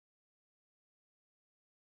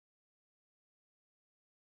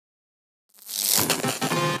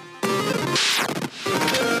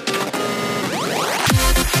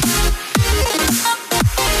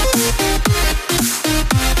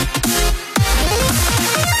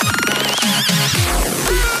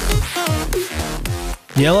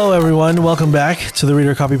Hello, everyone. Welcome back to the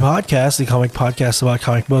Reader Copy Podcast, the comic podcast about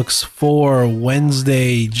comic books for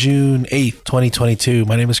Wednesday, June 8th, 2022.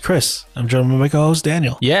 My name is Chris. I'm joined by my co-host,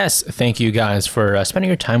 Daniel. Yes, thank you guys for spending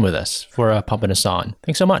your time with us, for pumping us on.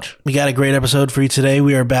 Thanks so much. We got a great episode for you today.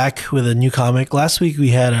 We are back with a new comic. Last week, we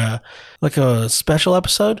had a special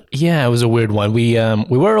episode. Yeah, it was a weird one. We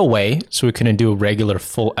were away, so we couldn't do a regular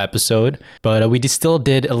full episode, but we still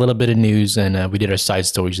did a little bit of news, and we did our side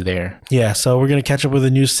stories there. Yeah, so we're going to catch up with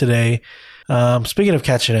the news today. Speaking of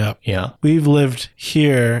catching up, we've lived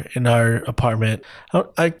here in our apartment.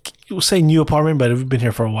 I will say new apartment, but we've been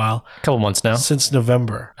here for a while. A couple months now. Since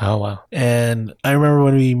November. Oh, wow. And I remember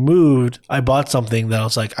when we moved, I bought something that I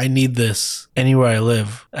was like, I need this anywhere I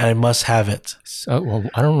live. And I must have it. Well,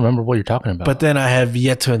 I don't remember what you're talking about. But then I have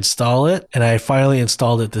yet to install it, and I finally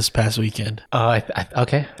installed it this past weekend.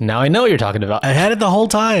 Okay. Now I know what you're talking about. I had it the whole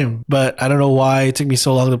time, but I don't know why it took me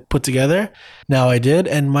so long to put together. Now I did,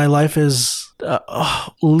 and my life is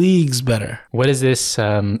leagues better. What is this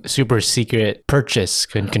super secret purchase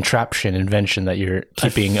contraption invention that you're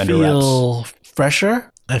keeping under wraps? I feel fresher.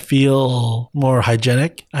 I feel more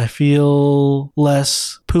hygienic. I feel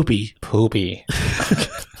less poopy.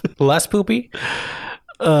 Less poopy?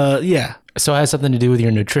 Yeah. So it has something to do with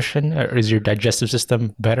your nutrition, or is your digestive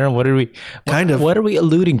system better? What are we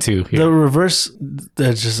alluding to here? The reverse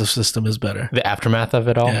digestive system is better. The aftermath of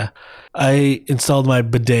it all? Yeah. I installed my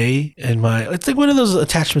bidet in it's like one of those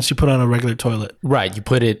attachments you put on a regular toilet. Right. You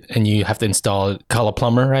put it and you have to call a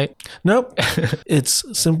plumber, right? Nope. It's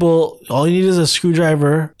simple. All you need is a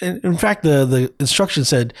screwdriver. In fact, the instruction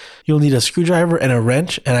said you'll need a screwdriver and a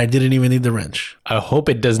wrench, and I didn't even need the wrench. I hope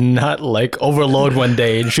it does not overload one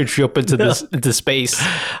day and shoot you up into space.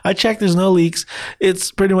 I checked. There's no leaks.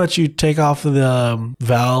 It's pretty much you take off the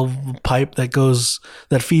valve pipe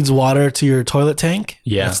that feeds water to your toilet tank.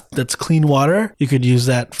 Yeah. That's clean water. You could use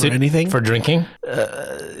that for anything. For drinking?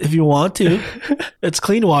 If you want to. It's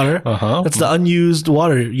clean water. Uh-huh. It's the unused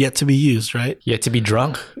water yet to be used, right? Yet to be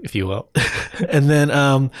drunk, if you will. And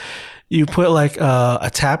then you put a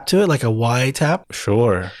tap to it, like a Y tap.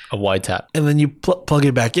 Sure, a Y tap. And then you plug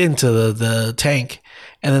it back into the tank.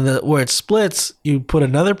 And then where it splits, you put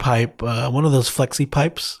another pipe, one of those flexi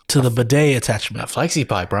pipes, to the bidet attachment. A flexi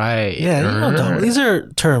pipe, right? Yeah, these are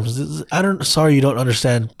terms. Sorry you don't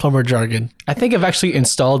understand plumber jargon. I think I've actually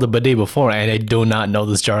installed a bidet before, and I do not know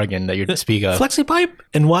this jargon that you speak of. Flexi pipe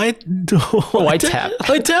and Y tap.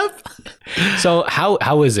 Y tap. So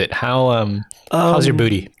how is it? How's your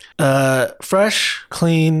booty? Fresh,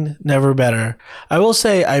 clean, never better. I will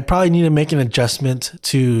say I probably need to make an adjustment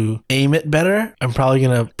to aim it better. I'm probably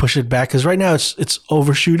going to push it back because right now it's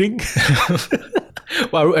overshooting.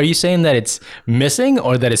 Well, are you saying that it's missing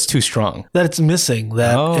or that it's too strong? That it's missing,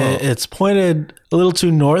 that it's pointed a little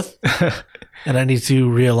too north and I need to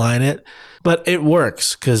realign it. But it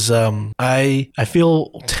works because I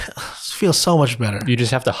feel so much better. You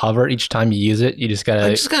just have to hover each time you use it. I just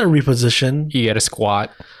gotta reposition. You gotta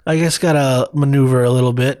squat. I guess gotta maneuver a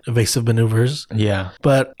little bit, evasive maneuvers. Yeah.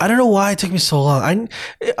 But I don't know why it took me so long.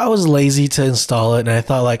 I was lazy to install it, and I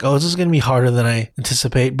thought this is gonna be harder than I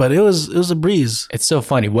anticipate. But it was a breeze. It's so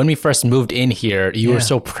funny. When we first moved in here, you were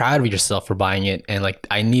so proud of yourself for buying it, and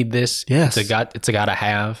I need this. Yes. It's a gotta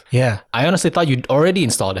have. Yeah. I honestly thought you'd already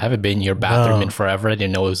installed it. Haven't been in your bathroom in forever. I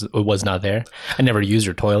didn't know it was not there. I never used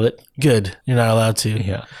your toilet. Good. You're not allowed to.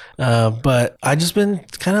 Yeah. But I just been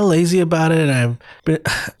kind of lazy about it, and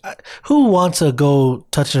who wants to go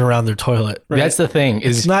touching around their toilet? Right? That's the thing.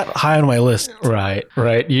 It's not high on my list. Right.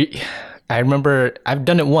 I remember I've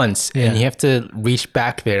done it once, and you have to reach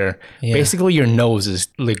back there. Yeah. Basically, your nose is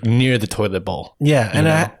near the toilet bowl. Yeah, and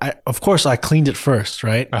I of course I cleaned it first,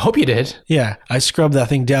 right? I hope you did. Yeah, I scrubbed that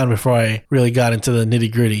thing down before I really got into the nitty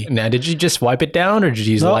gritty. Now, did you just wipe it down, or did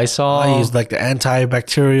you use Lysol? I used the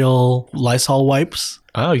antibacterial Lysol wipes.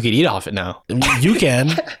 Oh, you could eat off it now. You can.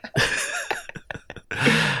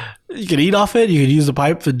 You could eat off it. You could use the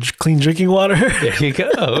pipe for clean drinking water. There you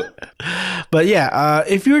go. But yeah,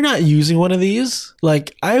 if you're not using one of these,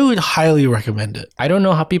 I would highly recommend it. I don't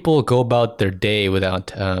know how people go about their day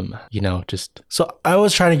without, just. So I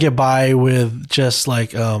was trying to get by with just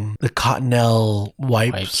the Cottonelle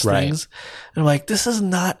wipes things. Right. And I'm like, this is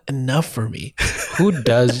not enough for me. Who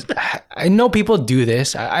does? I know people do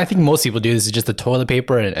this. I think most people do this. It's just the toilet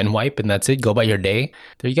paper and wipe, and that's it. Go about your day.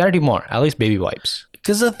 You got to do more. At least baby wipes.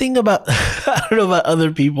 Because the thing about, I don't know about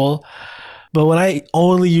other people, but when I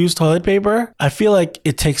only use toilet paper, I feel like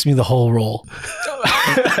it takes me the whole roll.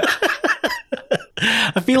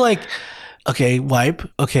 I feel like Okay, wipe.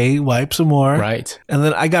 Okay, wipe some more. Right. And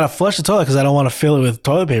then I gotta flush the toilet because I don't want to fill it with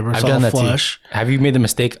toilet paper. I've So done I'll that flush. too. Have you made the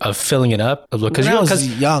mistake of filling it up? Because When I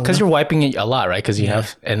was young. Because you're wiping it a lot, right? Because you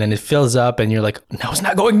have, and then it fills up, and you're like, no, it's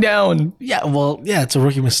not going down. Yeah, well, yeah, it's a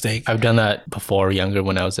rookie mistake. I've done that before, younger,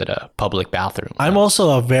 when I was at a public bathroom. I'm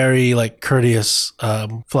also a very like courteous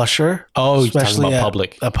flusher. Oh, you're talking about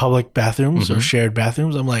public. Public bathrooms or shared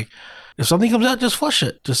bathrooms. I'm like, if something comes out, just flush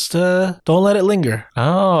it. Just don't let it linger.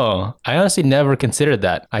 Oh, I honestly never considered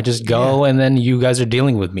that. I just go and then you guys are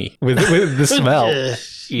dealing with me with the smell.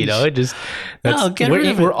 You know, it just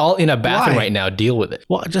we're all in a bathroom right now. Deal with it.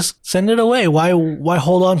 Well, just send it away. Why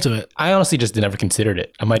hold on to it? I honestly just never considered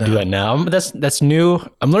it. I might do that now. That's new.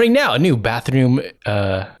 I'm learning now. A new bathroom,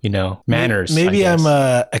 manners. Maybe I'm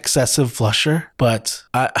a excessive flusher, but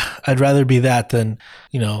I'd rather be that than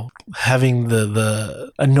having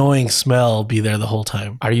the annoying smell be there the whole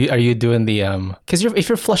time. Are you doing the because if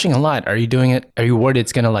you're flushing a lot, are you doing it? Are you worried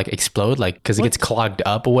it's gonna like explode, like because it gets clogged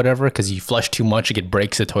up or whatever? Because you flush too much, it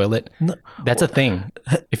breaks the toilet. No. That's a thing.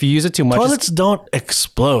 If you use it too much, toilets don't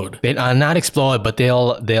explode. They not explode, but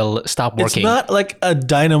they'll stop working. It's not like a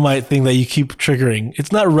dynamite thing that you keep triggering.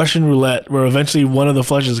 It's not Russian roulette where eventually one of the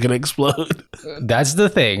flushes is gonna explode. That's the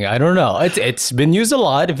thing. I don't know. It's been used a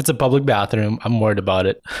lot. If it's a public bathroom, I'm worried about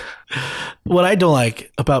it. What I don't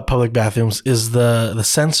like about public bathrooms is the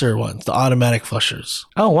sensor ones, the automatic flushers.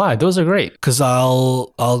 Oh wow, those are great. Because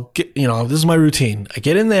I'll get, this is my routine. I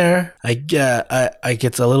get in there, I get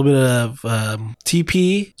a little bit of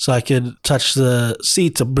TP so I could touch the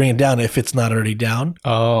seat to bring it down if it's not already down.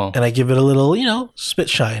 Oh. And I give it a little, spit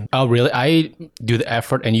shine. Oh really? I do the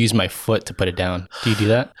effort and use my foot to put it down. Do you do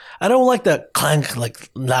that? I don't like that clank, like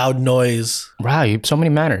loud noise. Wow, you have so many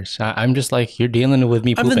manners. I'm just like, you're dealing with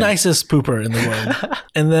me pooping. I'm the nicest pooper in the world.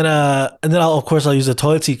 and then I'll use a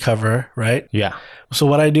toilet seat cover, right? Yeah. So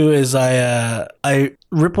what I do is I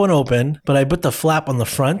rip one open, but I put the flap on the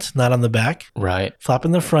front, not on the back. Right. Flap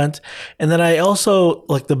in the front. And then I also,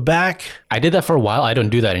 like the back. I did that for a while. I don't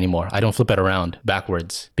do that anymore. I don't flip it around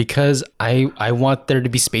backwards because I want there to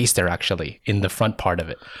be space there actually in the front part of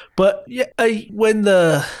it. But yeah, I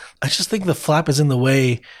just think the flap is in the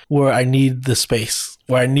way where I need the space,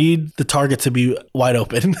 where I need the target to be wide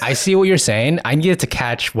open. I see what you're saying. I need it to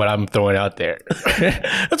catch what I'm throwing out there.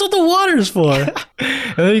 That's what the water's for.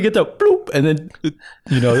 And then you get the bloop, and then,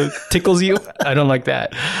 it tickles you. I don't like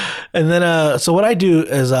that. And then, so what I do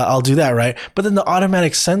is I'll do that, right? But then the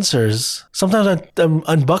automatic sensors, sometimes I'm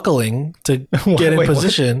unbuckling to get in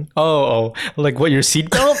position. What? Oh, like what, your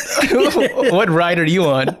seatbelt? What ride are you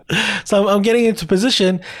on? So I'm getting into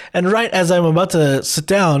position, and right as I'm about to sit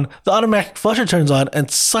down, the automatic flusher turns on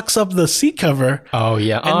and sucks up the seat cover. Oh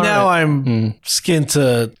yeah, and now I'm skinned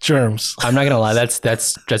to germs. I'm not gonna lie, that's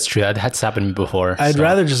true. That's happened to me before. I'd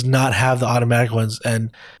rather just not have the automatic ones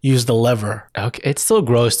and use the lever. Okay, it's still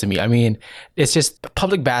gross to me. I mean, it's just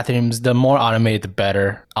public bathrooms. The more automated, the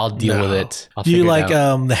better. I'll deal with it. Do you like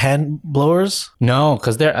the hand blowers? No,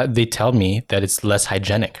 because they tell me that it's less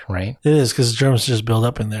hygienic, right? It is, because germs just build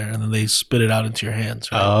up in there and then they spit it out into your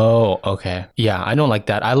hands. Right? Oh, okay. Yeah, I don't like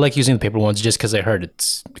that. I like using the paper ones just because I heard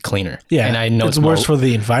it's cleaner. Yeah, and I know it's worse for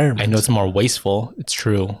the environment. I know it's more wasteful. It's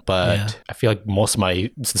true, but I feel like most of my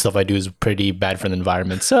stuff I do is pretty bad for the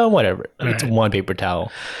environment. So whatever. It's one paper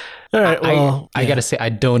towel. All right. Well, I gotta say, I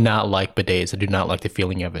do not like bidets. I do not like the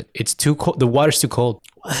feeling of it. It's too cold. The water's too cold.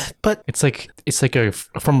 But it's like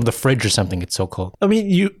from the fridge or something. It's so cold. I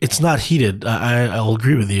mean, it's not heated. I'll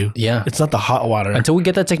agree with you. Yeah, it's not the hot water. Until we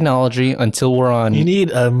get that technology, until we're on. You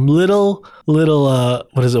need a little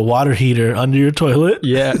what is it, water heater under your toilet.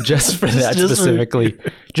 Yeah, just for that specifically.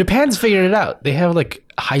 Japan's figured it out. They have like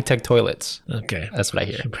high-tech toilets. Okay, that's what I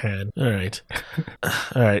hear. Japan. All right.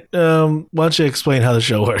 Why don't you explain how the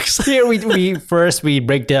show works? Here we first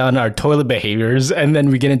break down our toilet behaviors, and then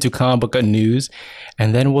we get into comic book news,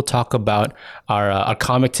 and then we'll talk about our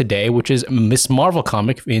comic today, which is Miss Marvel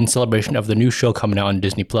comic in celebration of the new show coming out on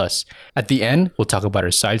Disney Plus. At the end, we'll talk about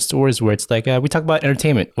our side stories, where it's like we talk about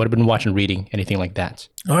entertainment, what I've been watching, reading, anything like that.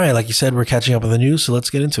 All right, like you said, we're catching up with the news, so let's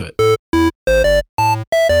get into it.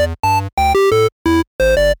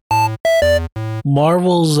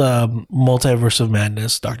 Marvel's Multiverse of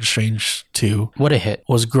Madness, Doctor Strange 2. What a hit.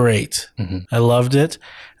 Was great. Mm-hmm. I loved it.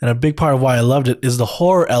 And a big part of why I loved it is the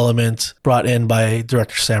horror element brought in by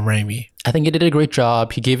director Sam Raimi. I think he did a great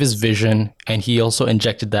job. He gave his vision, and he also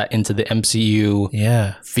injected that into the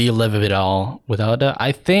MCU feel of it all. Without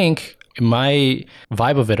I think my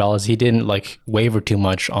vibe of it all is he didn't like waver too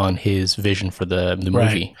much on his vision for the movie.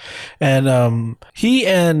 Right. And he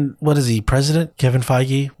and what is he, President Kevin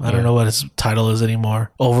Feige? I don't know what his title is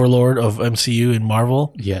anymore. Overlord of MCU and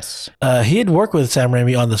Marvel. Yes. He had worked with Sam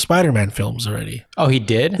Raimi on the Spider-Man films already. Oh, he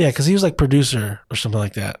did? Yeah, because he was like producer or something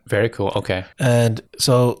like that. Very cool. Okay. And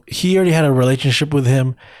so he already had a relationship with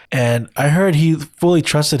him. And I heard he fully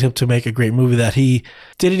trusted him to make a great movie, that he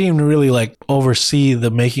didn't even really like oversee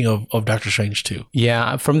the making of Doctor Strange 2.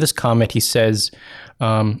 Yeah. From this comment, he says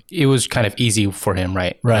it was kind of easy for him,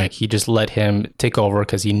 right? Right. Like he just let him take over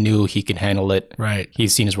because he knew he could handle it. Right.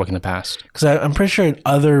 He's seen his work in the past. Because I'm pretty sure in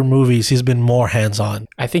other movies, he's been more hands-on.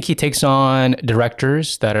 I think he takes on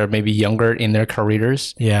directors that are maybe younger in their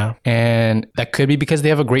careers. Yeah. And that could be because they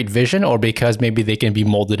have a great vision, or because maybe they can be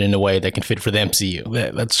molded in a way that can fit for the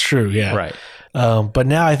MCU. That's true. Yeah. Right. But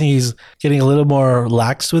now I think he's getting a little more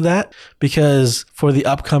lax with that, because for the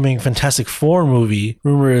upcoming Fantastic Four movie,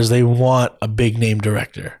 rumor is they want a big name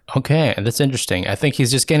director. Okay, that's interesting. I think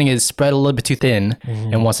he's just getting it spread a little bit too thin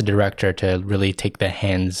and wants a director to really take the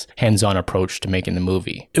hands-on approach to making the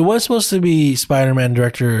movie. It was supposed to be Spider-Man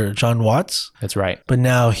director John Watts. That's right. But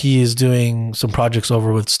now he is doing some projects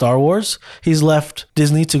over with Star Wars. He's left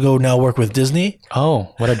Disney to go now work with Disney.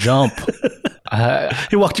 Oh, what a jump.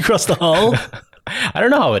 He walked across the hall. I don't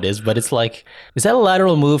know how it is, but it's like, is that a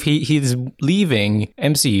lateral move? He's leaving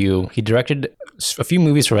MCU. He directed a few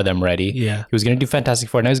movies for them already. Yeah. He was going to do Fantastic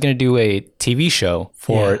Four. Now he's going to do a TV show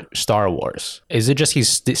for Star Wars. Is it just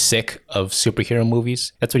he's sick of superhero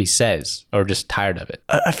movies? That's what he says, or just tired of it?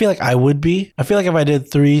 I feel like I would be. I feel like if I did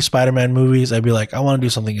 3 Spider-Man movies, I'd be like, I want to do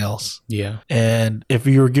something else. Yeah. And if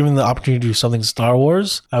you were given the opportunity to do something Star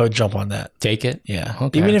Wars, I would jump on that. Take it? Yeah.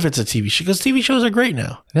 Okay. Even if it's a TV show, because TV shows are great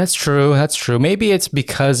now. That's true. That's true. Maybe it's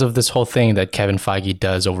because of this whole thing that Kevin Feige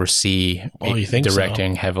does oversee you think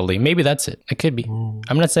directing heavily. Maybe that's it. It could be.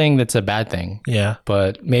 I'm not saying that's a bad thing. Yeah.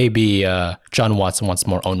 But maybe John Watson wants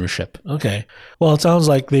more ownership. Okay. Well, it sounds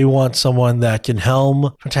like they want someone that can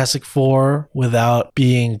helm Fantastic Four without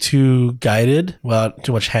being too guided, without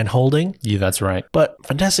too much hand-holding. Yeah, that's right. But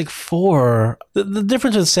Fantastic Four, the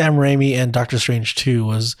difference with Sam Raimi and Doctor Strange 2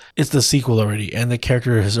 was it's the sequel already, and the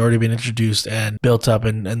character has already been introduced and built up,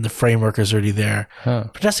 and the framework is already there. Huh.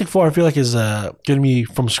 Fantastic Four, I feel like, is going to be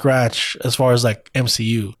from scratch as far as like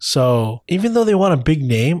MCU. So even though they want a big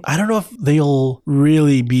name, I don't know if they'll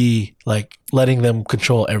really be like letting them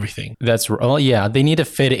control everything. That's well, yeah. They need to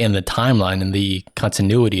fit it in the timeline and the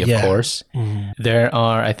continuity, of course. There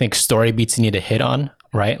are, I think, story beats you need to hit on.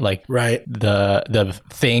 Right, like the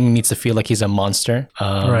thing needs to feel like he's a monster.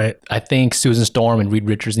 Right. I think Susan Storm and Reed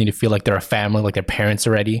Richards need to feel like they're a family, like their parents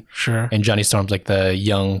already. Sure. And Johnny Storm's like the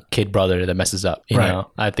young kid brother that messes up. You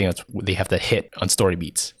know, I think that's what they have to hit on story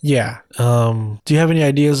beats. Yeah. Do you have any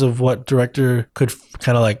ideas of what director could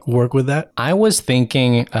kind of like work with that? I was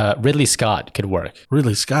thinking Ridley Scott could work.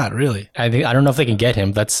 Ridley Scott, really? I don't know if they can get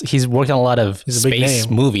him. He's worked on a lot of space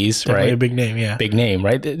movies, Definitely right? A big name, yeah. Big name,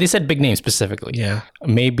 right? They said big name specifically. Yeah.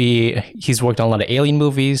 Maybe he's worked on a lot of alien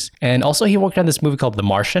movies, and also he worked on this movie called The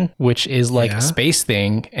Martian, which is like a space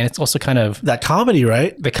thing, and it's also kind of that comedy,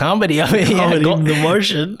 right? The comedy of it. The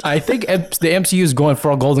Martian. I think the MCU is going for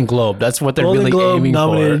a Golden Globe. That's what they're really aiming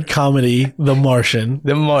nominated for. Comedy, The Martian.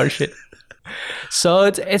 The Martian. So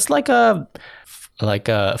it's like a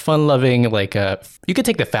fun-loving, you could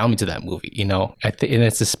take the family to that movie, you know. And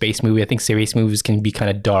it's a space movie. I think space movies can be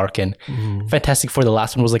kind of dark, and Fantastic Four, the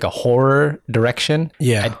last one was like a horror direction.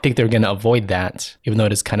 Yeah, I think they're gonna avoid that, even though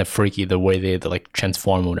it is kind of freaky the way they like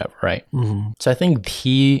transform or whatever, right? So I think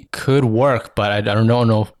he could work, but I don't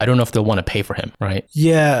know if they'll want to pay for him, right?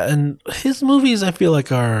 Yeah, and his movies I feel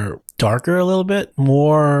like are darker a little bit,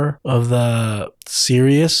 more of the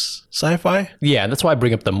serious sci-fi. Yeah, that's why I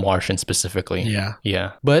bring up The Martian specifically.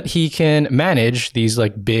 Yeah. But he can manage these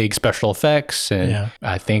like big special effects, and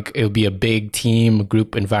I think it'll be a big team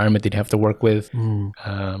group environment they'd have to work with.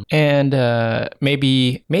 And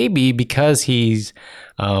maybe because he's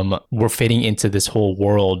we're fitting into this whole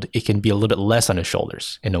world, it can be a little bit less on his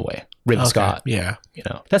shoulders in a way. Ridley Scott. Yeah. You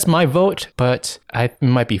know, that's my vote, but it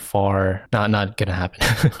might be far not gonna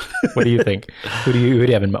happen. What do you think? Who do you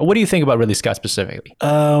have in mind? What do you think about Ridley Scott specifically?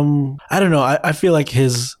 I don't know. I feel like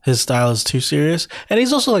his style is too serious, and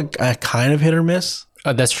he's also like a kind of hit or miss.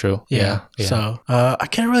 That's true. Yeah. So I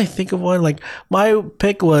can't really think of one. Like my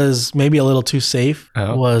pick was maybe a little too safe.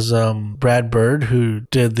 Was Brad Bird, who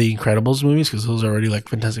did the Incredibles movies, because those are already like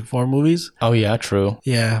Fantastic Four movies. Oh yeah, true.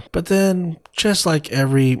 Yeah, but then just like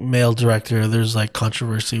every male director, there's like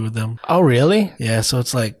controversy with them. Oh really? Yeah. So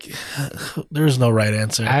it's like there's no right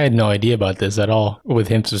answer. I had no idea about this at all with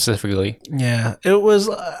him specifically. Yeah, it was.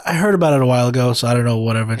 I heard about it a while ago, so I don't know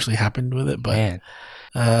what eventually happened with it. But Man.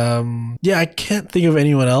 Yeah, I can't think of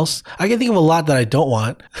anyone else. I can think of a lot that I don't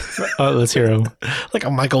want. Let's hear him. Like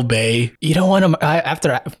a Michael Bay. You don't want him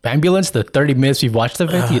after Ambulance. The 30 minutes we've watched of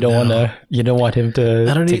it. You don't want him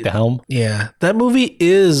to take the helm. Yeah, that movie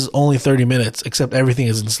is only 30 minutes, except everything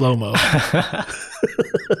is in slow mo.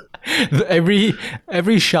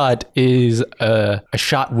 Every shot is a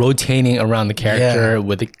shot rotating around the character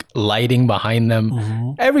with the lighting behind them.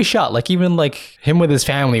 Mm-hmm. Every shot, like even like him with his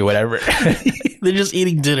family, whatever. They're just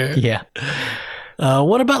eating dinner. Yeah.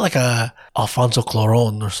 What about like a Alfonso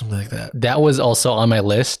Cuarón or something like that? That was also on my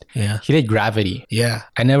list. Yeah. He did Gravity. Yeah.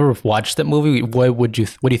 I never watched that movie. What do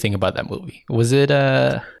you think about that movie? Was it great?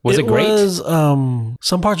 It was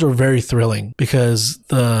some parts were very thrilling because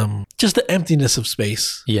just the emptiness of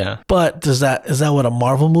space. Yeah. But is that what a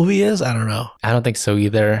Marvel movie is? I don't know. I don't think so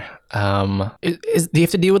either. Do you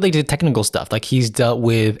have to deal with like the technical stuff? Like he's dealt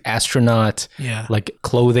with astronaut, like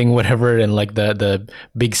clothing, whatever, and like the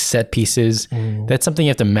big set pieces. That's something you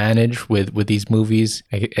have to manage with these movies.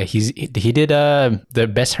 He did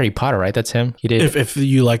the best Harry Potter, right? That's him. He did. If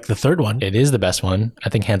you like the third one, it is the best one, I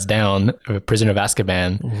think, hands down. Prisoner of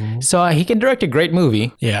Azkaban. So he can direct a great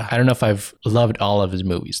movie. Yeah. I don't know if I've loved all of his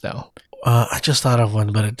movies though. I just thought of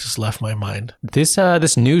one, but it just left my mind. This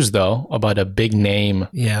news though about a big name,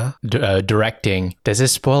 directing. Does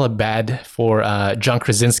this spoil it bad for John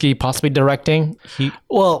Krasinski possibly directing?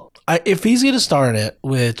 If he's going to star in it,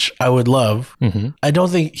 which I would love, I don't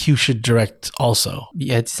think he should direct also.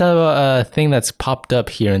 Yeah, it's a thing that's popped up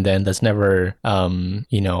here and then that's never,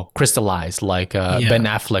 crystallized. Like Ben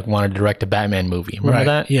Affleck wanted to direct a Batman movie. Remember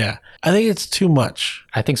that? Yeah. I think it's too much.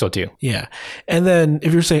 I think so too. Yeah. And then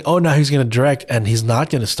if you're saying, oh, now he's going to direct and he's not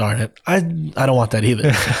going to star in it, I don't want that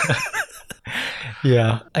either.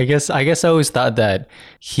 Yeah, I guess I always thought that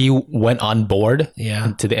he went on board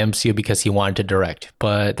to the MCU because he wanted to direct.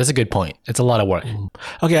 But that's a good point. It's a lot of work.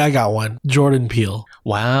 Okay, I got one. Jordan Peele.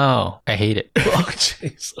 Wow, I hate it. Oh,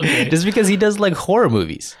 jeez. Okay. Just because he does like horror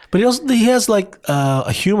movies. But he has like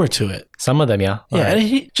a humor to it. Some of them, yeah. Yeah, and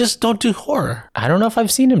he just don't do horror. I don't know if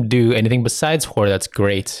I've seen him do anything besides horror that's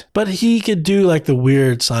great. But he could do like the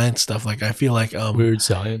weird science stuff. Like I feel like weird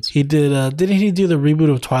science. He did. Didn't he do the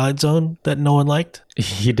reboot of Twilight Zone that no one liked?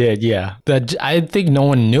 He did, yeah. That I think no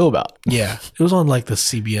one knew about. Yeah, it was on like the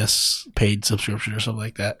CBS paid subscription or something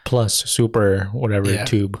like that. Plus super whatever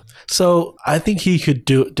tube. So I think he could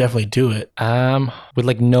definitely do it. With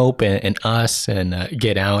like Nope and Us and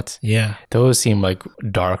Get Out. Yeah, those seem like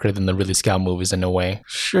darker than the Ridley Scott movies in a way.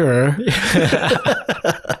 Sure.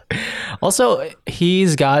 Also,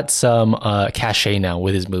 he's got some cachet now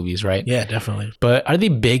with his movies, right? Yeah, definitely. But are they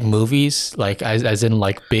big movies? Like, as in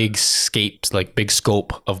like big scapes, like big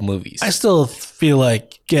scope of movies? I still feel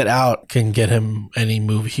like Get Out can get him any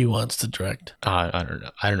movie he wants to direct. I don't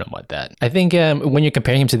know. I don't know about that. I think when you're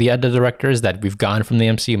comparing him to the other directors that we've gone from the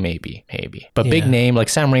MCU, maybe. But big name, like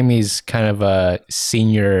Sam Raimi's kind of a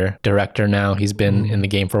senior director now. He's been in the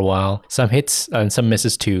game for a while. Some hits and some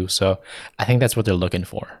misses too. So I think that's what they're looking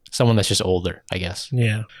for. Someone that's just older, I guess.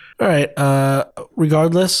 Yeah. All right.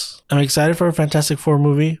 Regardless, I'm excited for a Fantastic Four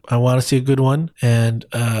movie. I want to see a good one, and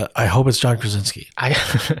I hope it's John Krasinski.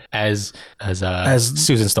 As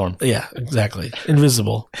Susan Storm. Yeah, exactly.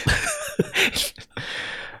 Invisible.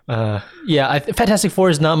 Fantastic Four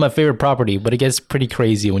is not my favorite property, but it gets pretty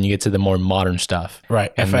crazy when you get to the more modern stuff.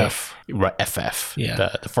 Right. FF. FF. Yeah.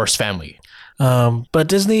 The first family. But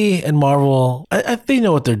Disney and Marvel, they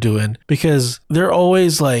know what they're doing because they're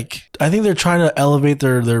always like, I think they're trying to elevate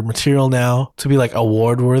their material now to be like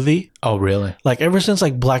award worthy. Oh, really? Like ever since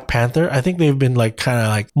like Black Panther, I think they've been like kind of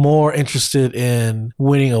like more interested in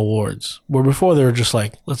winning awards. Where before they were just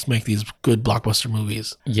like, let's make these good blockbuster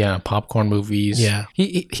movies. Yeah, popcorn movies. Yeah.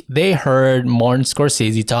 They heard Martin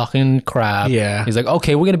Scorsese talking crap. Yeah. He's like,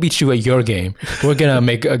 okay, we're going to beat you at your game. We're going to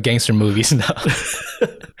make gangster movies now.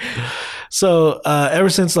 So ever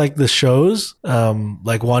since like the shows,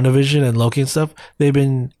 like WandaVision and Loki and stuff, they've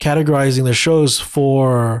been categorizing their shows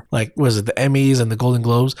for like, was it the Emmys and the Golden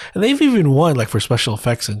Globes? And they've even won like for special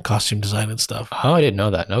effects and costume design and stuff. Oh, I didn't know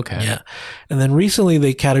that. Okay. Yeah. And then recently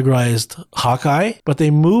they categorized Hawkeye, but they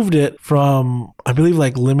moved it from, I believe,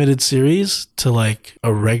 like limited series to like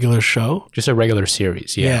a regular show. Just a regular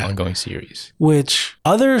series. Yeah. Ongoing series. Which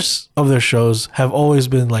others of their shows have always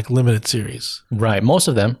been like limited series. Right. Most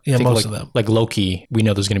of them. Yeah, most like, of them. Like Loki, we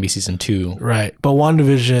know there's going to be season 2. Right. But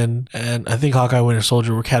WandaVision and I think Hawkeye Winter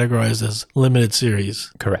Soldier were categorized as limited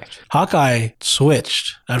series. Correct. Hawkeye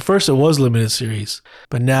switched. At first it was limited series,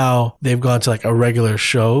 but now they've gone to like a regular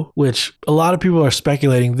show, which a lot of people are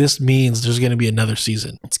speculating this means there's going to be another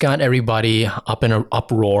season. It's got everybody up in an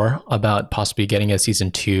uproar about possibly getting a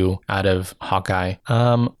season 2 out of Hawkeye.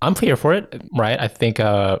 I'm here for it, right? I think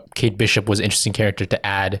Kate Bishop was an interesting character to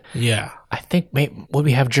add. Yeah. I think would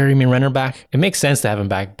we have Jeremy Renner back? It makes sense to have him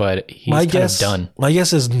back, but he's kind of done. My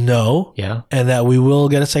guess is no. Yeah. And that we will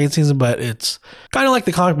get a second season, but it's kind of like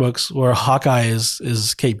the comic books where Hawkeye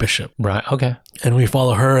is Kate Bishop. Right. Okay. And we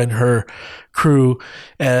follow her and her crew.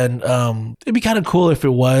 And it'd be kind of cool if it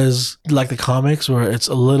was like the comics where it's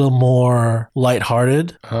a little more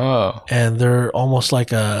lighthearted. Oh. And they're almost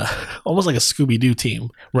like a Scooby-Doo team.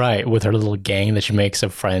 Right. With her little gang that she makes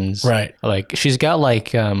of friends. Right. Like she's got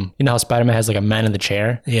like, you know how Spider-Man has like a man in the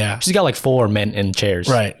chair? Yeah. She's got like 4 men in chairs.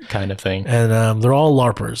 Right. Kind of thing. And they're all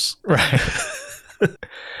LARPers. Right.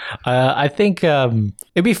 I think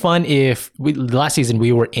it'd be fun if last season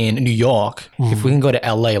we were in New York. If we can go to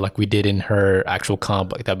LA like we did in her actual comic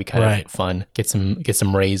book, that'd be kind of fun. Get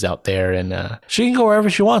some rays out there, and she can go wherever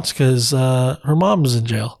she wants because her mom's in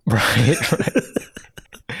jail. Right. Right.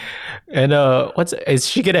 And is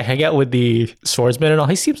she gonna hang out with the swordsman and all?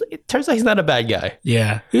 It turns out he's not a bad guy.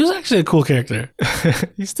 Yeah, he was actually a cool character.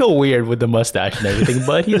 He's still weird with the mustache and everything,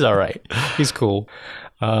 but he's all right. He's cool.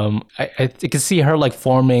 I can see her like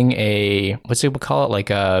forming a, what's it call it,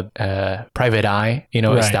 like a private eye,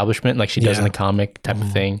 establishment like she does in the comic type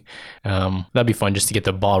of thing. That'd be fun just to get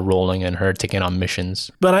the ball rolling and her taking on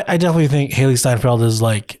missions. But I definitely think Haley Steinfeld is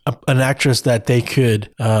like an actress that they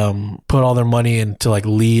could put all their money in to like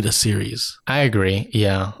lead a series. I agree.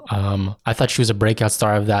 Yeah. I thought she was a breakout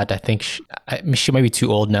star of that. I think she might be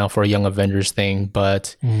too old now for a Young Avengers thing,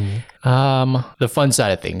 but the fun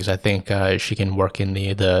side of things, I think she can work in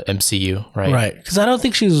the MCU, right? Right. Because I don't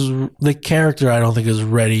think the character I don't think is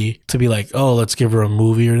ready to be like, oh, let's give her a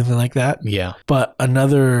movie or anything like that. Yeah. But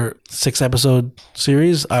another 6-episode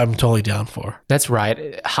series, I'm totally down for. That's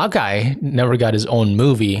right. Hawkeye never got his own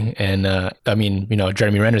movie. And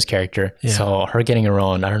Jeremy Renner's character. Yeah. So her getting her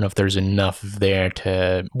own, I don't know if there's enough there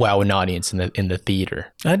to wow an audience in the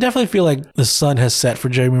theater. I definitely feel like the sun has set for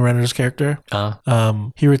Jeremy Renner's character.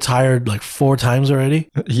 He retired like 4 times already.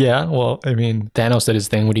 Yeah. Well, I mean, Thanos did his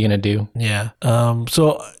thing. What are you going to do? Yeah.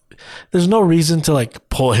 So there's no reason to like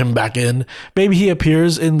pull him back in. Maybe he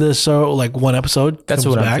appears in the show like one episode. That's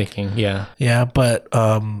what I'm thinking. Yeah. Yeah. But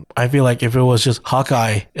I feel like if it was just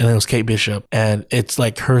Hawkeye and it was Kate Bishop and it's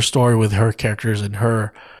like her story with her characters and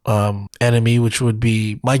her enemy, which would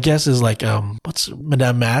be, my guess is like what's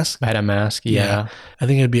Madame Mask? Madame Mask, yeah. I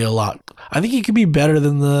think it'd be a lot. I think it could be better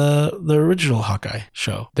than the original Hawkeye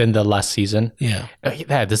show. Than the last season? Yeah.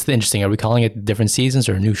 This is interesting. Are we calling it different seasons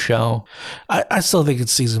or a new show? I still think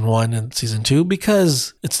it's season 1 and season 2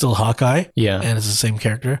 because it's still Hawkeye. Yeah. And it's the same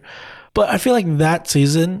character. But I feel like that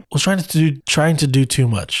season was trying to do too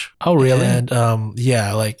much. Oh, really? And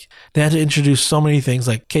like they had to introduce so many things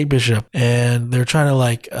like Kate Bishop, and they're trying to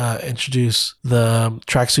like introduce the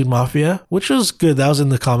Tracksuit Mafia, which was good. That was in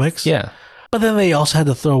the comics. Yeah. But then they also had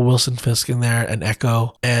to throw Wilson Fisk in there and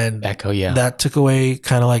Echo. And yeah. That took away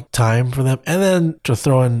kind of like time for them. And then to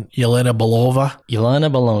throw in Yelena Belova.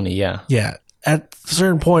 Yelena Belova, yeah. Yeah. At a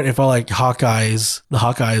certain point, it felt like the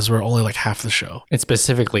Hawkeyes were only like half the show. And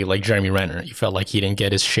specifically like Jeremy Renner, you felt like he didn't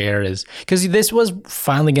get his share because this was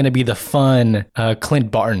finally going to be the fun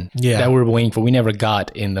Clint Barton that we were waiting for. We never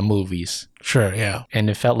got in the movies. Sure, yeah. And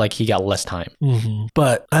it felt like he got less time. Mm-hmm.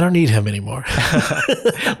 But I don't need him anymore.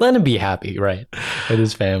 Let him be happy, right? With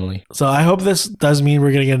his family. So I hope this does mean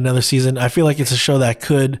we're going to get another season. I feel like it's a show that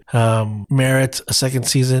could merit a second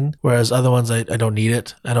season, whereas other ones, I don't need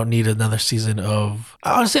it. I don't need another season of...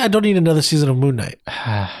 Honestly, I don't need another season of Moon Knight.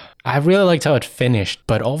 I really liked how it finished,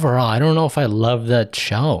 but overall, I don't know if I love that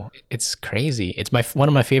show. It's crazy. It's one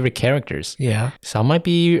of my favorite characters. Yeah. So I might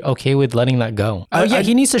be okay with letting that go. Oh yeah,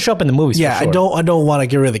 he needs to show up in the movies. Yeah, for sure. I don't want to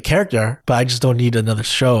get rid of the character, but I just don't need another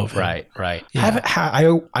show of him. Right. Yeah.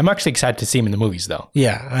 I'm actually excited to see him in the movies, though.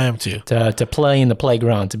 Yeah, I am too. To play in the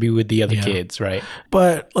playground, to be with the other kids, right?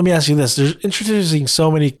 But let me ask you this. There's introducing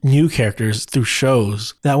so many new characters through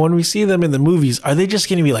shows that when we see them in the movies, are they just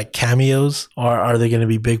going to be like cameos, or are they going to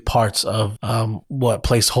be big parts of what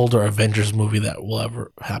placeholder Avengers movie that will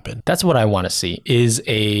ever happen? That's what I want to see, is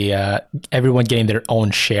everyone getting their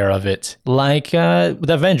own share of it. Like with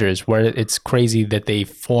Avengers, where it's crazy that they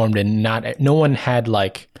formed and no one had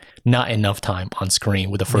like not enough time on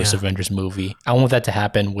screen with the first Avengers movie. I want that to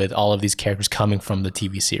happen with all of these characters coming from the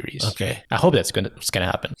TV series. Okay. I hope that's gonna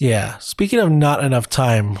happen. Yeah. Speaking of not enough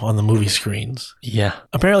time on the movie screens. Yeah.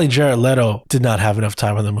 Apparently Jared Leto did not have enough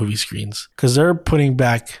time on the movie screens because they're putting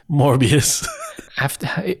back Morbius. After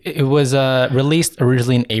it was released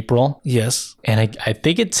originally in April. Yes. And I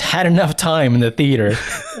think it's had enough time in the theater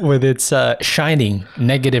with its shining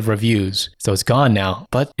negative reviews. So it's gone now,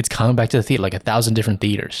 but it's coming back to the theater, like 1,000 different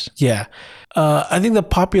theaters. Yeah. I think the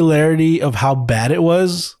popularity of how bad it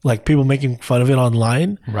was, like people making fun of it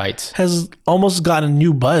online, right, has almost gotten a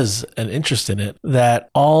new buzz and interest in it that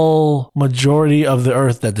all majority of the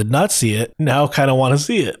earth that did not see it now kind of want to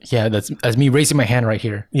see it. Yeah, that's me raising my hand right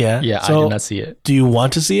here. Yeah. So, I did not see it. Do you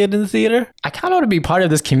want to see it in the theater? I kind of want to be part of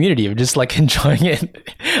this community of just like enjoying it.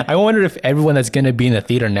 I wonder if everyone that's going to be in the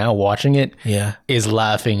theater now watching it is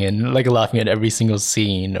laughing at every single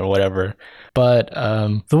scene or whatever. But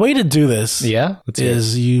the way to do this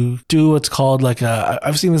is you do what's called like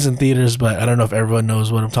I've seen this in theaters, but I don't know if everyone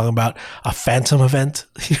knows what I'm talking about. A phantom event.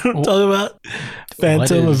 You know what I'm talking about?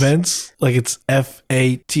 Phantom events. Like it's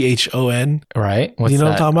FATHON. Right. What's you know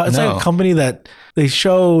that? what I'm talking about? It's like a company that they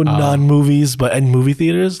show non-movies, but in movie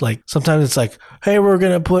theaters. Like sometimes it's like, hey, we're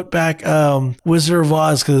going to put back Wizard of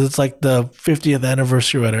Oz because it's like the 50th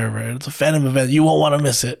anniversary or whatever. It's a phantom event. You won't want to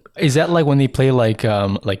miss it. Is that like when they play like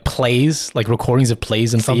plays, like recordings of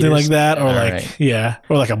plays in something theaters? Like that? Or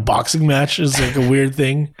or like a boxing match is like a weird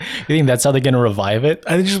thing. You think that's how they're going to revive it?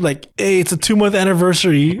 I think just like, hey, it's a 2-month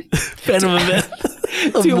anniversary phantom event.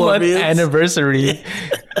 2-month anniversary.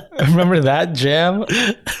 Remember that jam?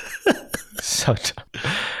 So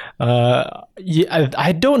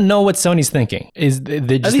I don't know what Sony's thinking. I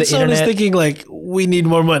think Sony's thinking like, we need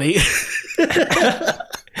more money.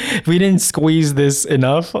 We didn't squeeze this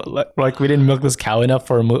enough. Like we didn't milk this cow enough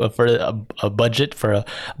for a budget for a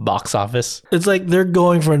box office. It's like they're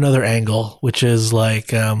going for another angle, which is like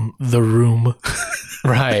The Room.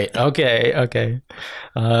 Right. Okay.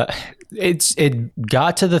 It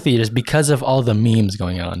got to the theaters because of all the memes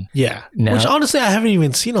going on. Yeah. Now, which honestly, I haven't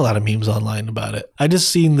even seen a lot of memes online about it. I just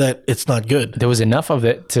seen that it's not good. There was enough of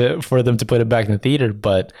it for them to put it back in the theater,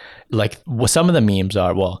 but like some of the memes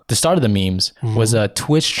the start of the memes was a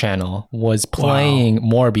Twitch channel was playing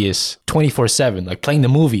Morbius 24/7, like playing the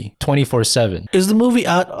movie 24/7. Is the movie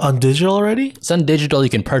out on digital already? It's on digital. You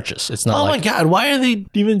can purchase. It's not. Oh my God! Why are they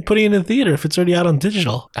even putting it in the theater if it's already out on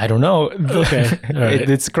digital? I don't know. Okay, all right.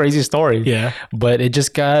 It's a crazy story. Yeah, but it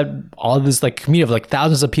just got all this like community of like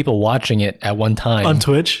thousands of people watching it at one time on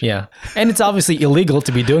Twitch. Yeah, and it's obviously illegal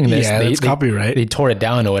to be doing this. Yeah, it's copyright. They tore it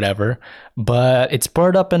down or whatever. But it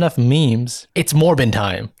spurred up enough memes. It's Morbin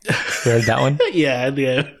time. You heard that one? Yeah, I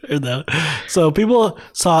heard that. So people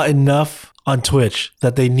saw enough on Twitch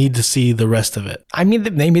that they need to see the rest of it. I mean,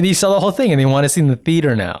 maybe they saw the whole thing and they want to see it in the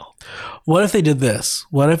theater now. What if they did this?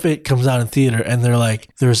 What if it comes out in theater and they're like,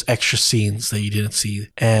 there's extra scenes that you didn't see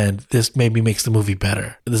and this maybe makes the movie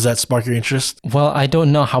better? Does that spark your interest? Well, I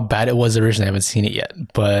don't know how bad it was originally. I haven't seen it yet,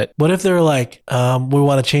 but... What if they're like, we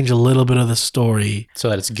want to change a little bit of the story so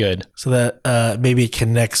that it's good? So that maybe it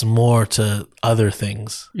connects more to other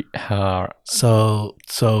things.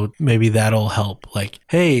 So maybe that'll help. Like,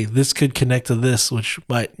 hey, this could connect to this, which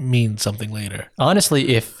might mean something later. Honestly,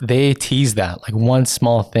 if they tease that, like one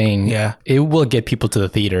small thing, it will get people to the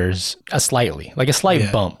theaters a slight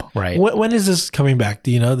bump, right? When is this coming back?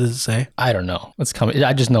 Do you know? Does it say? I don't know. It's coming.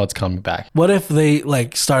 I just know it's coming back. What if they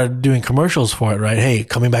like started doing commercials for it, right? Hey,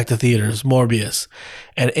 coming back to theaters, Morbius.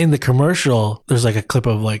 And in the commercial, there's like a clip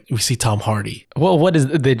of like, we see Tom Hardy. Well, what is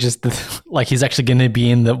they just Like he's actually going to be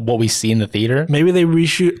in what we see in the theater? Maybe they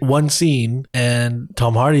reshoot one scene and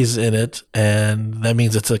Tom Hardy's in it, and that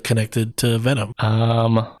means it's connected to Venom.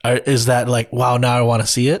 Is that like, wow, now I want to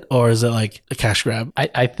see it? Or is it like a cash grab?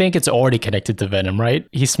 I think it's already connected to Venom, right?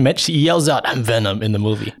 He yells out, "I'm Venom" in the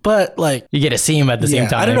movie. But like, you get to see him at the same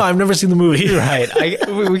time. I don't know. I've never seen the movie. Right.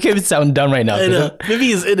 We could sound dumb right now. I know. Maybe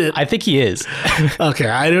he's in it. I think he is. Okay.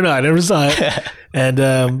 I don't know. I never saw it. And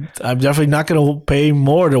I'm definitely not going to pay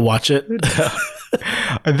more to watch it.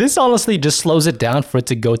 This honestly just slows it down for it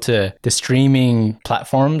to go to the streaming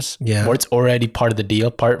platforms where it's already part of the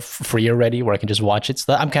deal, part free already, where I can just watch it.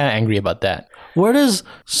 So I'm kind of angry about that. Where does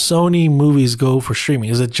Sony movies go for streaming?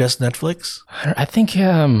 Is it just Netflix? I think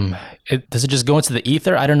does it just go into the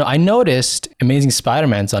ether? I don't know. I noticed Amazing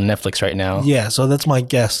Spider-Man's on Netflix right now. Yeah, so that's my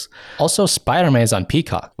guess. Also, Spider-Man's on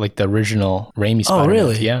Peacock, like the original Raimi Spider-Man. Oh,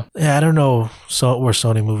 really? Yeah. Yeah, I don't know where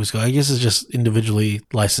Sony movies go. I guess it's just individually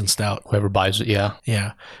licensed out. Whoever buys it, yeah.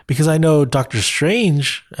 Yeah, because I know Doctor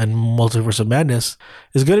Strange and Multiverse of Madness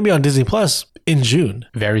is going to be on Disney Plus in June.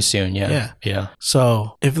 Very soon, yeah.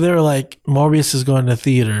 So if they're like, Morbius is going to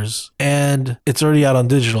theaters and it's already out on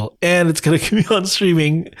digital and it's going to be on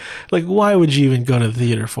streaming, like, why would you even go to the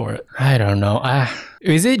theater for it? I don't know.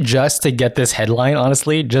 Is it just to get this headline,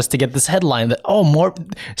 honestly? Just to get this headline that,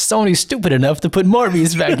 Sony's stupid enough to put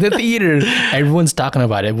Morbius back in the theater. Everyone's talking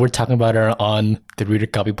about it. We're talking about it on the Reader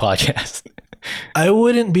Copy podcast. I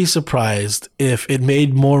wouldn't be surprised if it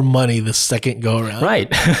made more money the second go around. Right.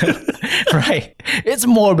 Right. It's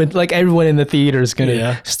morbid. Like everyone in the theater is going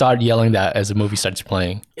to start yelling that as the movie starts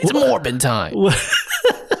playing. It's morbid time.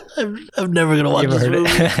 I'm never going to watch this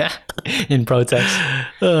movie. In protest.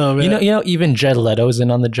 Oh, man. You know, even Jared Leto's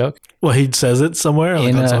in on the joke. Well, he says it somewhere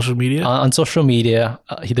on social media. On social media,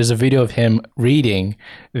 there's a video of him reading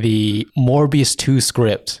the Morbius 2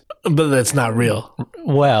 script. But that's not real.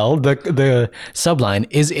 Well, the subline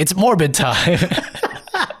is "It's morbid time."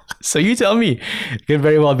 So you tell me. It could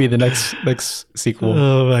very well be the next sequel.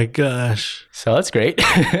 Oh my gosh. So that's great.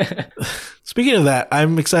 Speaking of that,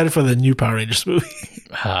 I'm excited for the new Power Rangers movie.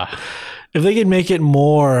 If they can make it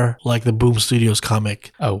more like the Boom Studios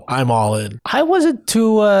comic, I'm all in. I wasn't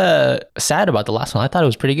too sad about the last one. I thought it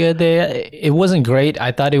was pretty good. It wasn't great.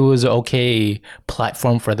 I thought it was an okay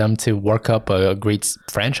platform for them to work up a great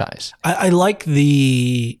franchise. I like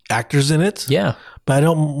the actors in it. Yeah. But I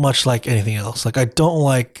don't much like anything else. Like, I don't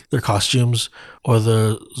like their costumes or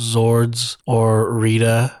the Zords or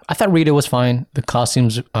Rita. I thought Rita was fine. The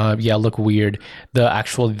costumes, look weird. The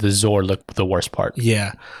Zord looked the worst part.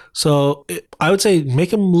 Yeah. So I would say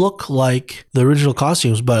make them look like the original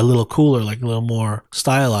costumes, but a little cooler, like a little more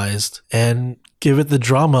stylized, and give it the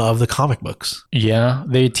drama of the comic books. Yeah,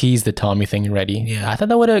 they teased the Tommy thing already. Yeah, I thought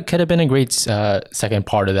that could have been a great second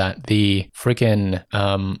part of that. The freaking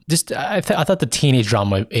I thought the teenage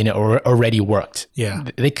drama in it already worked. Yeah,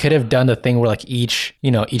 they could have done the thing where like each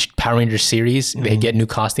Power Ranger series they get new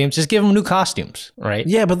costumes. Just give them new costumes, right?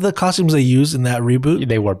 Yeah, but the costumes they used in that reboot,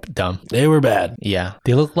 they were dumb. They were bad. Yeah,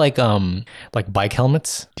 they look like bike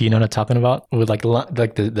helmets. Do you know what I'm talking about? With like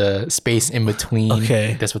the space in between.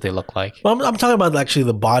 Okay, that's what they look like. Well, I'm talking about actually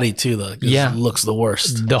the body too, though. It looks the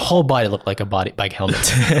worst. The whole body looked like a bike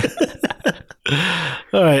helmet.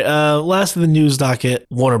 All right. Last of the news docket: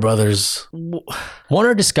 Warner Brothers.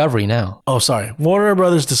 Warner Discovery now. Oh, sorry, Warner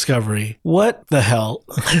Brothers Discovery. What the hell?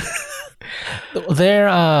 There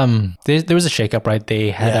was a shakeup, right? They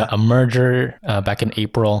had a merger back in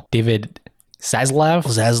April. David Zaslav?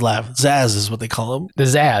 Zaz is what they call him. The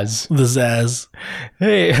Zaz.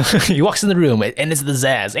 Hey, he walks in the room and it's the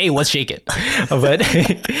Zaz. Hey, what's shaking? But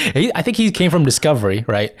I think he came from Discovery,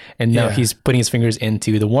 right? And now he's putting his fingers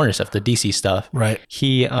into the Warner stuff, the DC stuff. Right.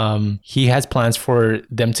 He has plans for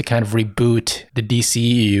them to kind of reboot the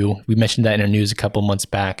DCEU. We mentioned that in our news a couple months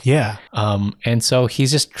back. Yeah. And so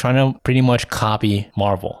he's just trying to pretty much copy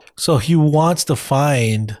Marvel. So he wants to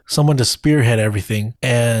find someone to spearhead everything,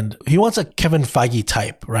 and he wants a Kevin Feige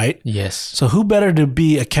type, right? Yes. So who better to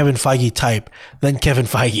be a Kevin Feige type than Kevin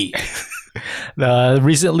Feige?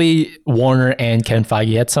 Recently, Warner and Kevin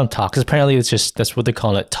Feige had some talks. Apparently, that's what they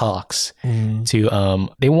call it, talks. To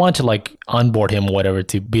they want to like onboard him, or whatever,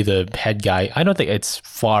 to be the head guy. I don't think it's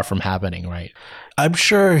far from happening, right? I'm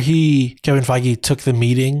sure Kevin Feige took the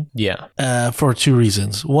meeting for two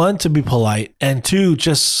reasons. One, to be polite, and two,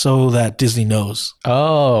 just so that Disney knows.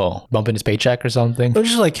 Oh, bumping his paycheck or something? I'm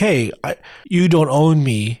just like, hey, you don't own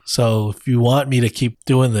me, so if you want me to keep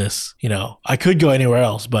doing this, I could go anywhere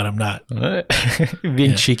else, but I'm not.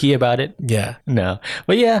 Being cheeky about it? Yeah. No.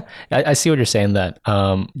 But yeah, I see what you're saying, that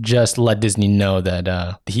just let Disney know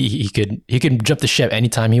that he could jump the ship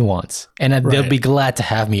anytime he wants, and that they'll be glad to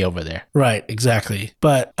have me over there. Right, exactly.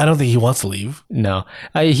 But I don't think he wants to leave. No.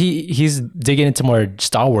 He's digging into more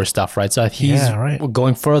Star Wars stuff, right? So he's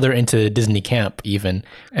going further into the Disney camp even.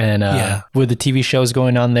 And with the TV shows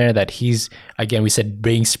going on there, that he's, again, we said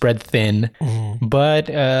being spread thin. Mm-hmm. But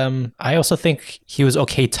I also think he was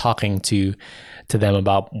okay talking to them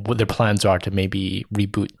about what their plans are to maybe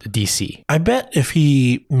reboot the DC. I bet if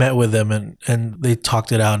he met with them and they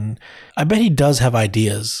talked it out, and I bet he does have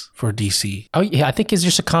ideas for DC. Oh yeah, I think he's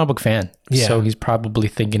just a comic book fan. Yeah. So he's probably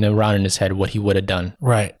thinking around in his head what he would have done.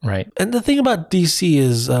 Right. And the thing about DC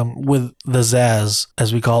is with the Zaz,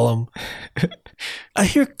 as we call him, I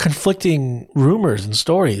hear conflicting rumors and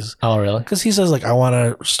stories. Oh, really? Because he says, like, I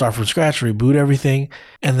want to start from scratch, reboot everything.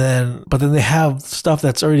 But then they have stuff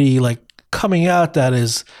that's already like coming out that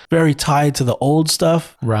is very tied to the old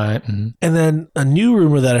stuff. Right. Mm-hmm. And then a new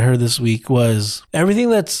rumor that I heard this week was everything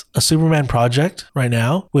that's a Superman project right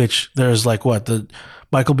now, which there's like the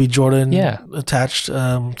Michael B. Jordan attached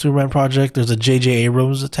Superman project. There's a J.J.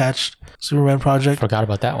 Abrams attached Superman project. Forgot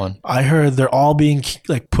about that one. I heard they're all being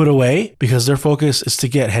like put away because their focus is to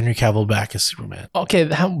get Henry Cavill back as Superman. Okay,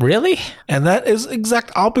 really? And that is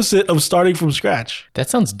exact opposite of starting from scratch. That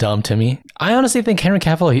sounds dumb to me. I honestly think Henry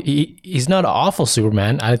Cavill, he's not an awful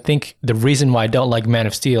Superman. I think the reason why I don't like Man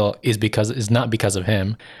of Steel is not because of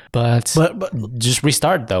him. But just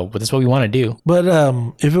restart though. But that's what we want to do. But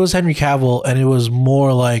if it was Henry Cavill and it was more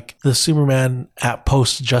like the Superman at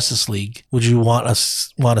post Justice League, would you want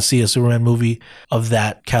to see a Superman movie of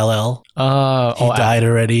that Kal-El? He died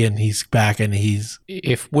already and he's back and he's...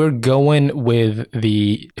 If we're going with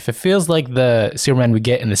if it feels like the Superman we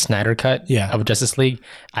get in the Snyder cut of Justice League,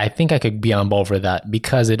 I think I could be on board for that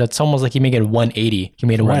because it's almost like he made it 180. He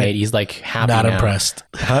made it 180. He's like happy Not now. Impressed.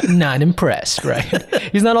 Not impressed,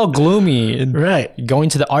 right? He's not all gloomy and going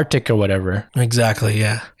to the Arctic or whatever. Exactly,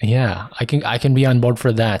 yeah. Yeah, I can be on board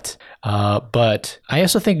for that. But I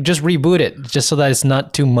also think just reboot it just so that it's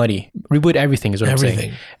not too muddy. Reboot everything is what I'm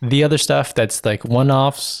saying. The other stuff that's like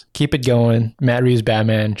one-offs, keep it going. Matt Reeves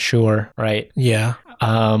Batman, sure, right? Yeah.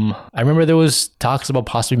 I remember there was talks about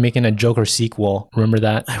possibly making a Joker sequel. Remember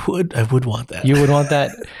that? I would want that. You would want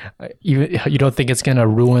that? You don't think it's gonna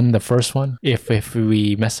ruin the first one if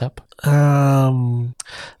we mess up?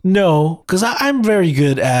 No, because I'm very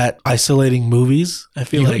good at isolating movies. I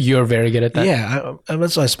feel like you're very good at that. Yeah,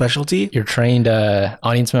 that's my specialty. You're trained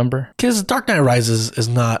audience member. Because Dark Knight Rises is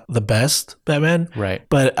not the best Batman, right?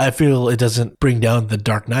 But I feel it doesn't bring down the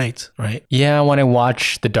Dark Knight, right? Yeah, when I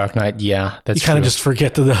watch the Dark Knight, that's you kind of just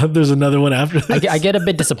forget there's another one after this. I get a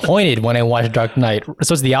bit disappointed when I watch Dark Knight.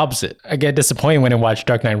 So it's the opposite. I get disappointed when I watch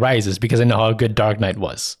Dark Knight Rises because I know how good Dark Knight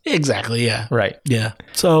was. Exactly. Yeah. Right. Yeah.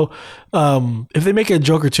 So. If they make a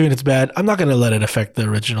Joker 2 and it's bad, I'm not going to let it affect the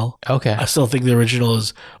original. Okay. I still think the original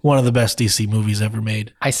is one of the best DC movies ever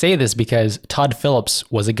made. I say this because Todd Phillips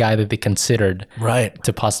was a guy that they considered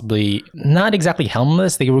to possibly not exactly helm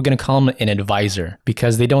this. They were going to call him an advisor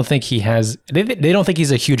because they don't think he has. They don't think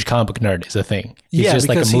he's a huge comic book nerd. Is a thing. He's just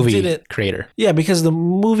like a movie creator. Yeah, because the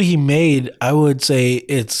movie he made, I would say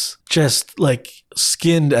it's just like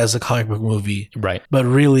skinned as a comic book movie, right? But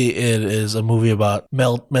really it is a movie about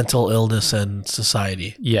mental illness and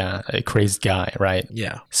society. Yeah, a crazed guy, right?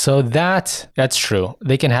 Yeah. So that's true.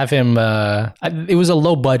 They can have him it was a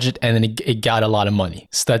low budget and then it got a lot of money,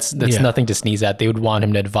 so that's nothing to sneeze at. They would want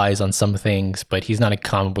him to advise on some things, but he's not a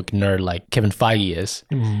comic book nerd like Kevin Feige is.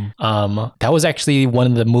 Mm-hmm. That was actually one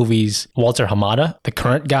of the movies Walter Hamada, the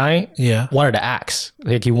current guy, wanted to axe.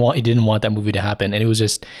 Like he didn't want that movie to happen, and it was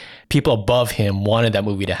just people above him wanted that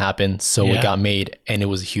movie to happen, so it got made, and it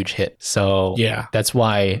was a huge hit. So that's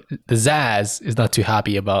why the Zaz is not too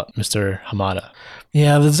happy about Mr. Hamada.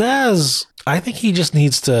 Yeah, the Zaz, I think he just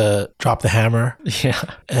needs to drop the hammer. Yeah.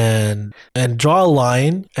 And draw a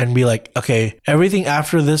line and be like, okay, everything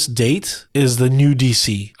after this date is the new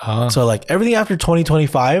DC. So like everything after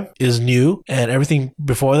 2025 is new and everything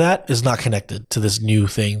before that is not connected to this new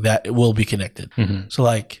thing that will be connected. Mm-hmm. So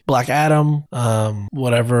like Black Adam,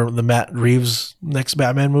 whatever, the Matt Reeves next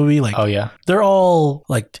Batman movie, like they're all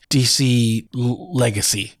like DC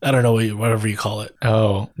legacy. I don't know, whatever you call it.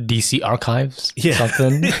 Oh, DC Archives? Yeah.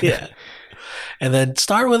 Something? Yeah. and then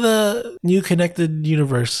start with a new connected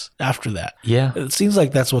universe after that. Yeah. It seems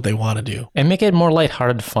like that's what they want to do. And make it more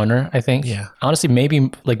lighthearted, funner, I think. Yeah. Honestly,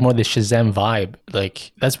 maybe like more the Shazam vibe.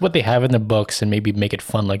 Like that's what they have in the books, and maybe make it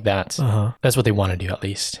fun like that. That's what they want to do, at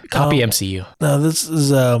least. Copy MCU. Now, this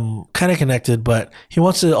is kind of connected, but he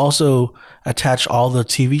wants to also attach all the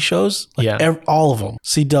TV shows, like all of them.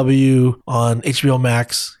 CW on HBO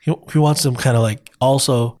Max. He wants them kind of like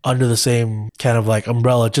also under the same kind of like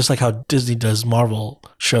umbrella, just like how Disney does Marvel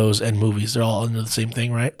shows and movies. They're all under the same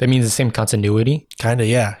thing, right? That means the same continuity? Kind of,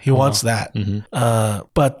 yeah. He wants that.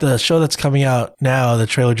 But the show that's coming out now, the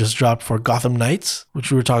trailer just dropped for Gotham Knights,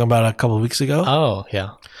 which we were talking about a couple of weeks ago. Oh,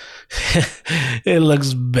 yeah. It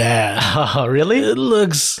looks bad. Oh, really? It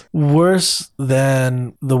looks worse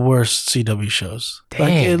than the worst CW shows. Dang.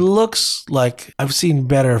 Like, it looks like I've seen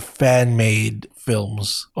better fan-made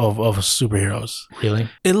films of superheroes. Really?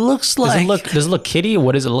 It looks like... Does it look kiddie?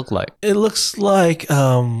 What does it look like? It looks like...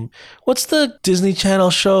 what's the Disney Channel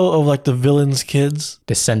show of like the villains' kids?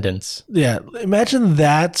 Descendants. Yeah. Imagine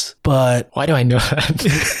that, but... Why do I know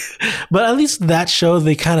that? But at least that show,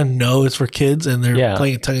 they kind of know it's for kids and they're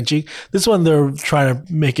playing it tongue-in-cheek. This one, they're trying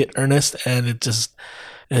to make it earnest and it just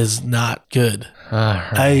is not good.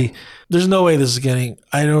 Right. There's no way this is getting...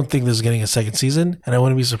 I don't think this is getting a second season, and I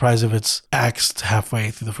wouldn't be surprised if it's axed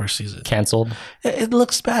halfway through the first season. Canceled? It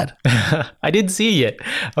looks bad. I didn't see it.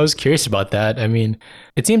 I was curious about that. I mean,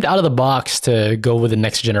 it seemed out of the box to go with the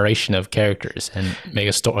next generation of characters and make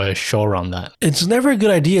a show around that. It's never a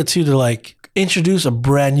good idea, too, to like introduce a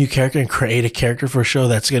brand new character and create a character for a show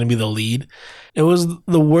that's going to be the lead. It was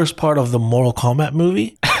the worst part of the Mortal Kombat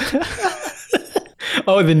movie.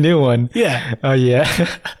 Oh, the new one. Yeah. Oh,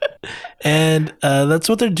 yeah. And that's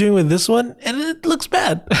what they're doing with this one, and it looks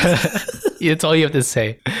bad. That's all you have to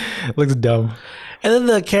say. It looks dumb. And then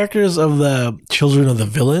the characters of the children of the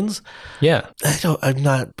villains. Yeah. I'm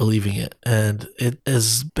not believing it. And it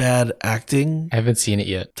is bad acting. I haven't seen it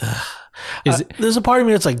yet. There's a part of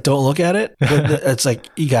me that's like, don't look at it. But it's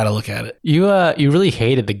like, you got to look at it. You really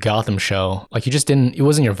hated the Gotham show. Like you just didn't, it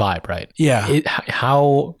wasn't your vibe, right? Yeah.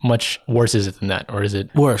 How much worse is it than that? Or is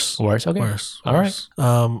it worse? Worse? Okay. Worse. All right.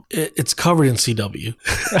 It's covered in CW.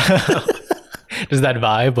 Does that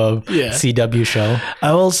vibe of CW show?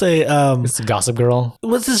 I will say... it's the Gossip Girl.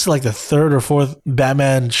 What's this, like the third or fourth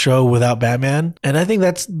Batman show without Batman? And I think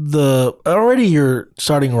that's already you're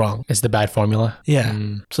starting wrong. It's the bad formula? Yeah.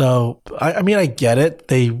 So, I mean, I get it.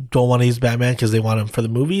 They don't want to use Batman because they want him for the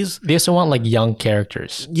movies. They also want like young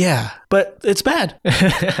characters. Yeah, but it's bad.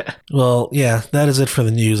 Well, yeah, that is it for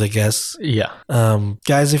the news, I guess. Yeah.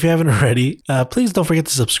 Guys, if you haven't already, please don't forget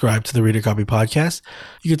to subscribe to the Reader Copy Podcast.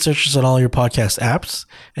 You can search us on all your podcast apps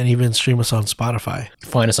and even stream us on Spotify.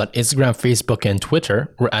 Find us on Instagram, Facebook, and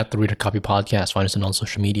Twitter. We're at the Reader Copy Podcast. Find us on all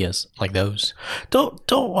social medias like those. Don't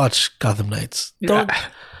watch Gotham Knights.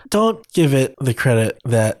 Don't give it the credit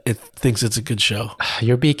that it thinks it's a good show.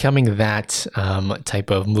 You're becoming that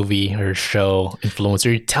type of movie or show influencer.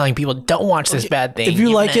 You're telling people, don't watch this bad thing. If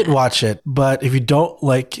you like it, watch it. But if you don't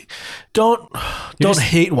like, don't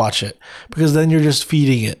hate watch it, because then you're just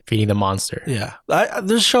feeding it. Feeding the monster. Yeah.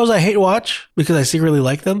 There's shows I hate watch because I secretly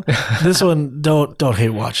like them. This one, don't hate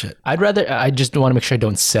watch it. I just want to make sure I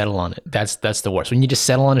don't settle on it. That's the worst. When you just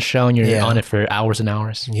settle on a show and you're on it for hours and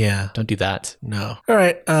hours. Yeah. Don't do that. No. All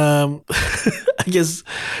right. I guess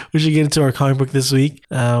we should get into our comic book this week.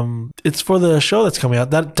 It's for the show that's coming out.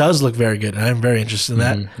 That does look very good, and I'm very interested in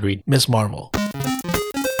that. Agreed. Miss Marvel.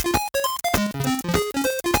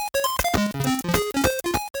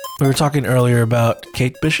 We were talking earlier about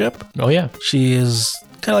Kate Bishop. Oh, yeah. She is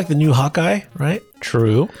kind of like the new Hawkeye, right?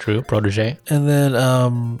 True. Protege. And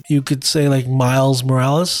then you could say like Miles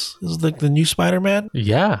Morales is like the new Spider-Man.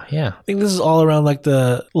 Yeah. I think this is all around like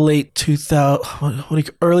the late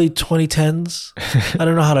 2000, early 2010s. I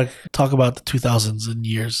don't know how to talk about the 2000s in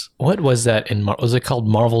years. What was that in was it called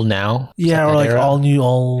Marvel Now? Yeah, or like era?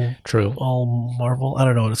 All Marvel. I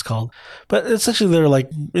don't know what it's called. But essentially they're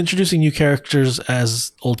like introducing new characters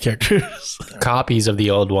as old characters. Copies of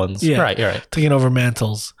the old ones. Yeah. Right, you're right. Taking over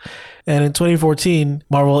mantles. And in 2014,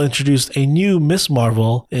 Marvel introduced a new Miss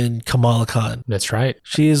Marvel in Kamala Khan. That's right.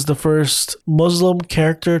 She is the first Muslim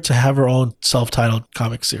character to have her own self-titled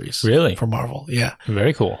comic series. Really? For Marvel. Yeah.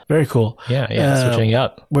 Very cool. Very cool. Yeah. Switching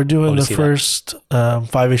up. We're doing the first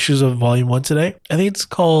 5 issues of Volume 1 today. I think it's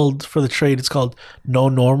called, for the trade, it's called No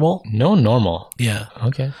Normal. No Normal? Yeah.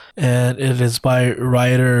 Okay. And it is by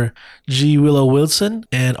writer G. Willow Wilson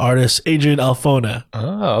and artist Adrian Alphona.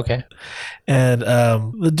 Oh, okay. And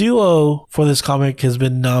the duo for this comic has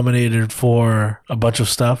been nominated for a bunch of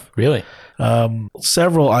stuff. Really?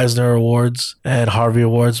 several Eisner Awards and Harvey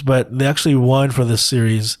Awards, but they actually won for this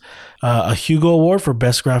series a Hugo Award for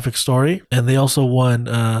Best Graphic Story, and they also won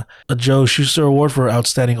a Joe Shuster Award for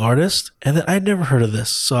Outstanding Artist. And then I'd never heard of this,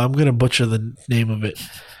 so I'm gonna butcher the name of it.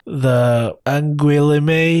 The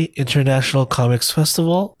Angoulême International Comics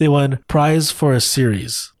Festival. They won prize for a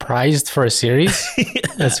series. Prized for a series?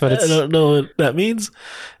 That's what it's... I don't know what that means,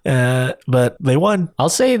 but they won. I'll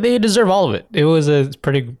say they deserve all of it. It was a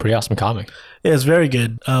pretty awesome comic. Yeah, it's very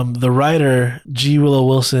good. The writer, G. Willow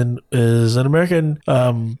Wilson, is an American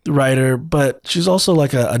writer, but she's also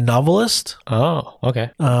like a novelist. Oh, okay.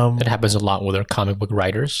 It happens a lot with our comic book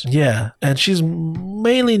writers. Yeah, and she's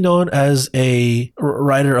mainly known as a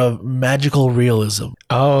writer of magical realism.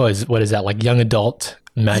 Oh, what is that? Like young adult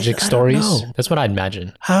magic stories? know. That's what I'd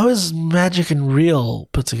imagine. How is magic and real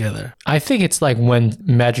put together? I think it's like when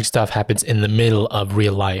magic stuff happens in the middle of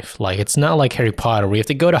real life. Like it's not like Harry Potter where you have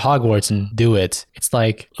to go to Hogwarts and do it. It's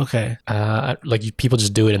like Okay. People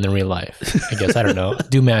just do it in the real life. I guess I don't know.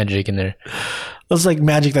 Do magic in there. That's like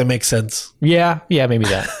magic that makes sense. Yeah, maybe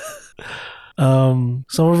that. Some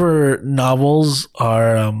of her novels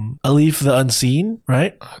are Alif the Unseen,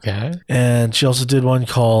 right? Okay. And she also did one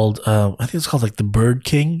called, I think it's called like The Bird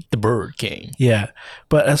King. The Bird King. Yeah.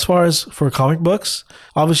 But as far as for comic books,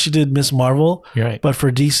 obviously she did Miss Marvel. You're right. But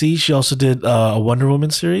for DC, she also did a Wonder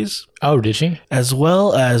Woman series, Oh, did she? as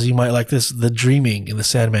well as, you might like this, The Dreaming in the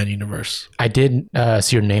Sandman universe. I did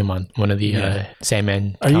see your name on one of the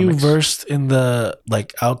Sandman Are you comics. versed in the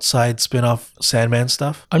like outside spin-off Sandman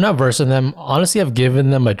stuff? I'm not versed in them. Honestly, I've given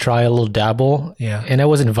them a try, a little dabble. Yeah. And I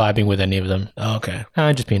wasn't vibing with any of them. Oh, okay.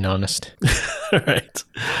 I'm just being honest. All right.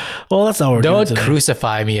 Well, that's not what we're doing Don't today.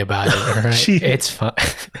 crucify me about it, all right? Jeez. It's fine.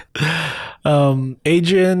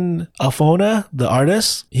 Adrian Alphona, the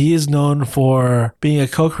artist, he is known for being a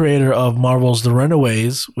co-creator of Marvel's The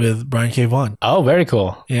Runaways with Brian K. Vaughan. Oh, very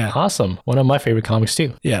cool. Yeah. Awesome. One of my favorite comics,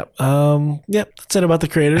 too. Yeah. Yep. That's it about the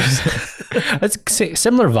creators. That's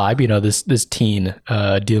similar vibe, this teen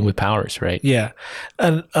dealing with powers, right? Yeah.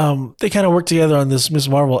 And they kind of worked together on this Miss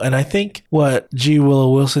Marvel. And I think what G. Willow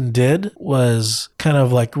Wilson did was kind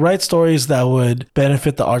of like write stories that would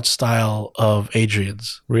benefit the art style of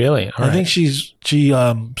Adrian's. Really? All I right. think she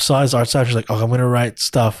saw his art style. She's like, oh, I'm going to write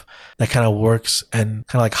stuff that kind of works and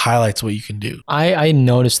kind of like highlights what you can do. I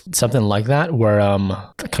noticed something like that where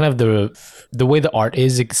kind of the way the art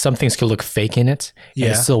is, some things can look fake in it, and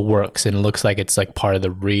Yeah. it still works, and it looks like it's like part of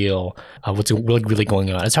the real what's really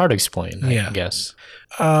going on. It's hard to explain, I guess.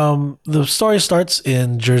 The story starts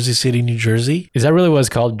in Jersey City, New Jersey. Is that really what it's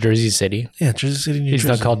called? Jersey City? Yeah, Jersey City, New It's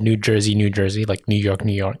Jersey. not called New Jersey, like New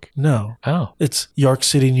York. No, Oh, it's York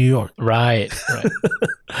City, New York. right.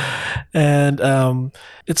 And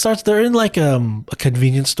it starts, they're in like a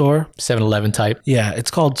convenience store. 7-Eleven type. Yeah,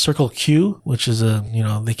 it's called Circle Q, which is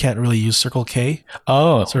they can't really use Circle K.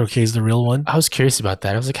 Oh, Circle K is the real one. I was curious about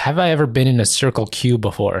that. I was like, have I ever been in a Circle Q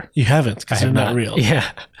before? You haven't, because I they're have not real. Yeah.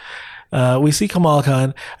 We see Kamala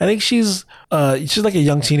Khan. I think she's like a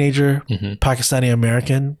young teenager, Pakistani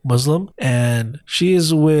American Muslim, and she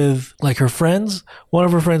is with like her friends. One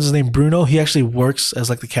of her friends is named Bruno. He actually works as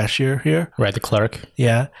like the cashier here. Right, the clerk.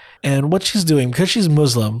 Yeah. And what she's doing, because she's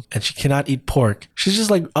Muslim and she cannot eat pork, she's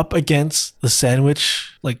just like up against the sandwich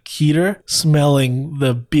like heater, smelling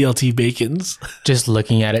the BLT bacons. Just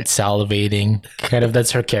looking at it, salivating. Kind of,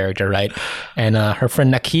 that's her character, right? And her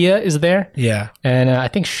friend Nakia is there. Yeah. And I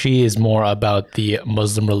think she is more about the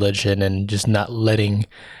Muslim religion and just not even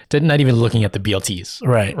looking at the BLTs.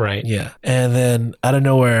 Right. Right. Yeah. And then out of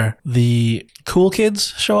nowhere, the cool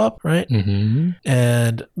kids show up, right? Mm-hmm.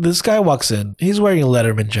 And this guy walks in. He's wearing a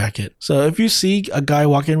Letterman jacket. So if you see a guy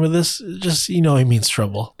walk in with this, just he means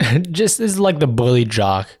trouble. Just is like the bully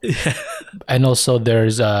jock. And also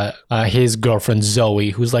there's his girlfriend Zoe,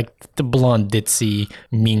 who's like the blonde ditzy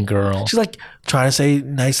mean girl. She's like trying to say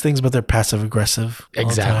nice things, but they're passive aggressive. all the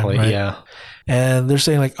Exactly. time, right? Yeah. And they're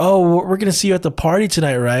saying like, oh, we're going to see you at the party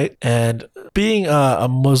tonight, right? And being a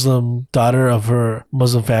Muslim daughter of her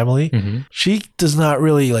Muslim family, she does not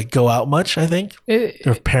really like go out much, I think.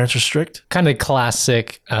 Her parents are strict. Kind of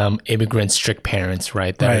classic immigrant strict parents,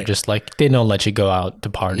 right? That are Right. just like, they don't let you go out to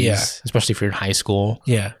parties, Yeah. especially if you're in high school.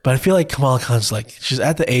 Yeah. But I feel like Kamala Khan's like, she's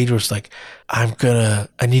at the age where it's like, I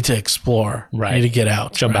need to explore. Right. I need to get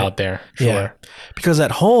out. Jump right? out there. Sure. Yeah. Because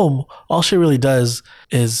at home, all she really does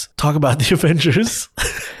is talk about the Avengers.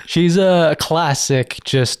 She's a classic,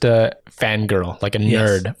 just fangirl, like a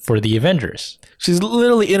nerd for the Avengers. She's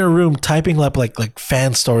literally in her room typing up like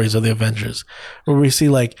fan stories of the Avengers, where we see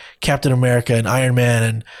like Captain America and Iron Man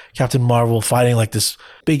and Captain Marvel fighting like this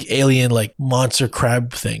big alien like monster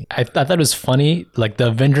crab thing. I thought it was funny. Like the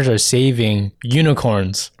Avengers are saving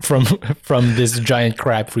unicorns from this giant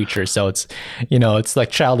crab creature. So it's, you know, it's like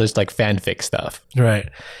childish like fanfic stuff. Right.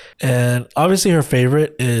 And obviously her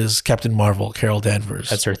favorite is Captain Marvel, Carol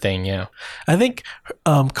Danvers. That's her thing, yeah. I think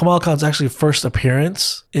Kamala Khan's actually first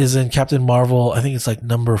appearance is in Captain Marvel. I think it's like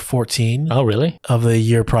number 14. Oh, really? Of the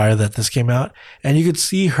year prior that this came out. And you could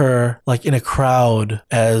see her like in a crowd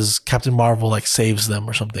as Captain Marvel like saves them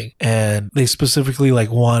or something. And they specifically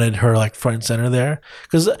like wanted her like front and center there.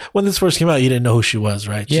 Because when this first came out, you didn't know who she was,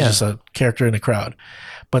 right? She's just a character in a crowd.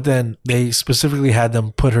 But then they specifically had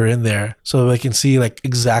them put her in there so they can see like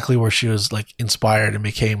exactly where she was like inspired and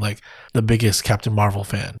became like the biggest Captain Marvel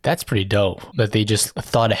fan. That's pretty dope that they just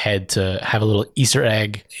thought ahead to have a little Easter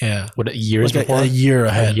egg. Yeah. What, years like before? A year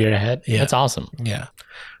ahead. A year ahead? Yeah. That's awesome. Yeah.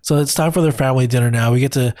 So it's time for their family dinner now. We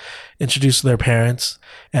get to introduce their parents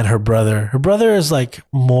and her brother. Her brother is like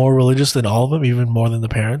more religious than all of them, even more than the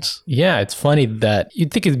parents. Yeah, it's funny that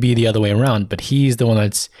you'd think it'd be the other way around, but he's the one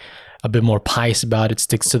that's a bit more pious about it,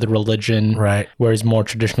 sticks to the religion, right? Wears more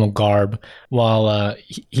traditional garb, while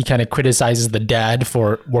he kind of criticizes the dad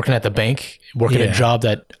for working at the bank, working a job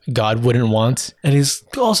that God wouldn't want. And he's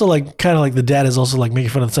also like kind of like the dad is also like making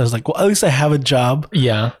fun of the son. He's like, well, at least I have a job.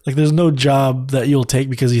 Yeah. Like there's no job that you'll take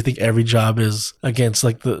because you think every job is against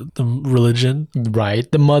like the religion.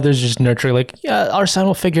 Right. The mother's just nurturing like, yeah, our son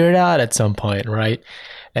will figure it out at some point, right?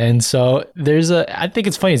 And so I think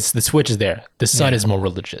it's funny, the switch is there. The son is more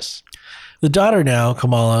religious. The daughter now,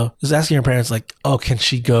 Kamala, is asking her parents like, oh, can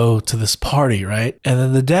she go to this party, right? And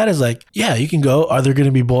then the dad is like, yeah, you can go. Are there going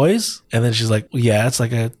to be boys? And then she's like, well, yeah, it's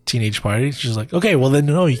like a teenage party. She's like, okay, well then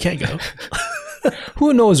no, you can't go.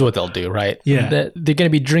 Who knows what they'll do, right? Yeah. They're going to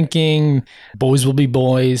be drinking. Boys will be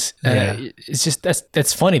boys. It's just,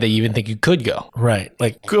 that's funny that you even think you could go. Right.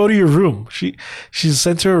 Like, go to your room. She's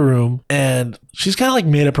sent to her room and she's kind of like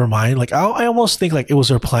made up her mind. Like, I almost think like it was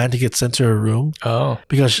her plan to get sent to her room. Oh.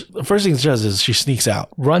 Because the first thing she does is she sneaks out.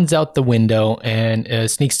 Runs out the window and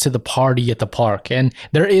sneaks to the party at the park. And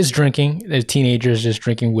there is drinking. There's teenagers just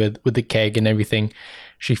drinking with the keg and everything.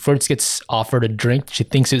 She first gets offered a drink. She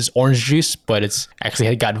thinks it's orange juice, but it's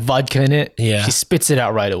actually got vodka in it. Yeah. She spits it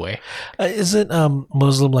out right away. Isn't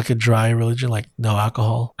Muslim like a dry religion, like no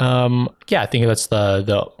alcohol? Yeah, I think that's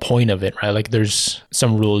the point of it, right? Like there's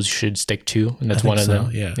some rules you should stick to, and that's one of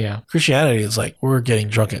them. Yeah. Christianity is like, we're getting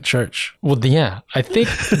drunk at church. Well, yeah, I think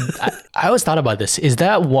I always thought about this. Is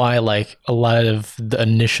that why like a lot of the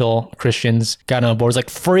initial Christians got on board? It's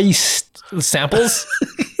like free samples?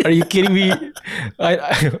 Are you kidding me?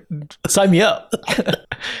 I sign me up.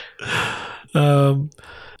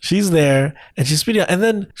 She's there and she's speeding out, and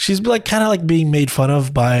then she's like kind of like being made fun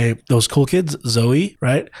of by those cool kids, Zoe,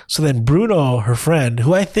 right? So then Bruno, her friend,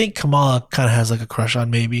 who I think Kamala kind of has like a crush on,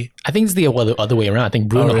 maybe. I think it's the other way around. I think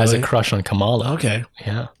Bruno has a crush on Kamala. Okay.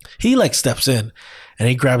 Yeah. He like steps in and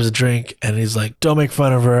he grabs a drink and he's like, don't make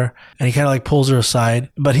fun of her. And he kind of like pulls her aside,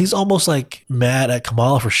 but he's almost like mad at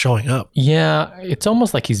Kamala for showing up. Yeah. It's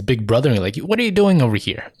almost like he's big brothering. Like, what are you doing over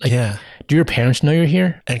here? Like, yeah. Do your parents know you're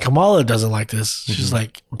here? And Kamala doesn't like this. She's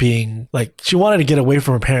like being like, she wanted to get away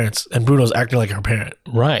from her parents and Bruno's acting like her parent.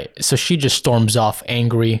 Right. So she just storms off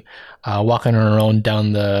angry, walking on her own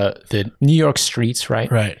down the New York streets, right?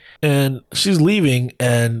 Right. And she's leaving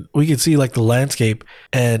and we can see like the landscape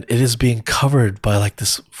and it is being covered by like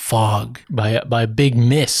this fog. By a big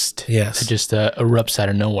mist. Yes. That just erupts out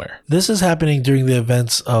of nowhere. This is happening during the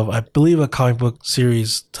events of, I believe, a comic book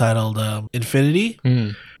series titled Infinity.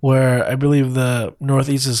 Where I believe the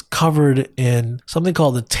Northeast is covered in something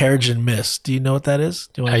called the Terrigen Mist. Do you know what that is?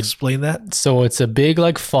 Do you want to explain that? So it's a big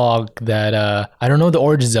like fog that I don't know the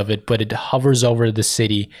origins of it, but it hovers over the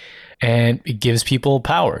city and it gives people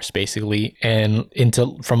powers basically, and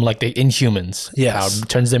from like the Inhumans. Yes,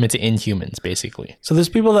 turns them into Inhumans basically. So there's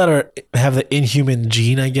people that have the Inhuman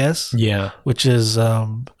gene, I guess. Yeah, which is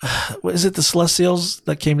what is it? The Celestials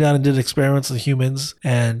that came down and did experiments with humans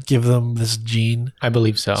and give them this gene. I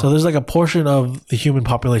believe so. So there's like a portion of the human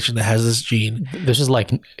population that has this gene. This is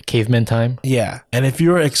like caveman time. Yeah, and if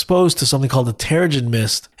you're exposed to something called the Terrigen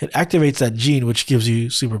Mist, it activates that gene, which gives you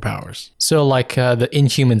superpowers. So like the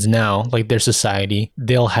Inhumans now, like their society,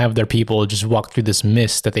 they'll have their people just walk through this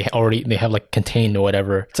mist that they have like contained or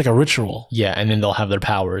whatever. It's like a ritual. Yeah, and then they'll have their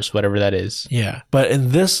powers, whatever that is. Yeah, but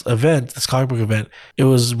in this event, this comic book event, it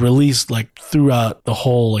was released like throughout the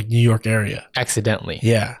whole like New York area. Accidentally.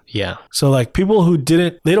 Yeah. Yeah. So like people who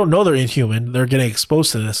they don't know they're inhuman, they're getting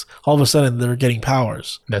exposed to this. All of a sudden they're getting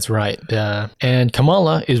powers. That's right. And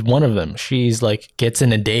Kamala is one of them. She's like gets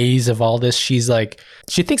in a daze of all this. She's like,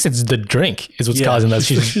 she thinks it's the drink is what's causing that.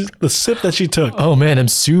 She's the sip that she took. Oh man, I'm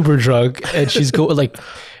super drunk. And she's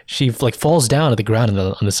she like falls down at the ground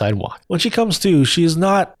on the sidewalk. When she comes to, she's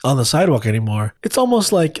not on the sidewalk anymore. It's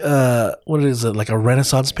almost like what is it? Like a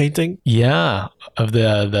Renaissance painting? Yeah, of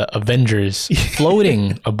the Avengers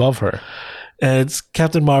floating above her. And it's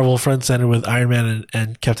Captain Marvel front center with Iron Man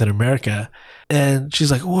and Captain America. And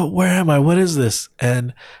she's like, where am I? What is this?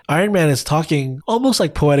 And Iron Man is talking almost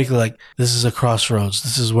like poetically, like, this is a crossroads.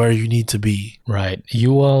 This is where you need to be. Right.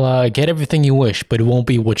 You will get everything you wish, but it won't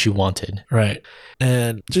be what you wanted. Right.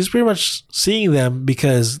 And she's pretty much seeing them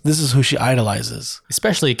because this is who she idolizes.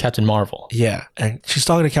 Especially Captain Marvel. Yeah. And she's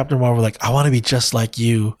talking to Captain Marvel like, I want to be just like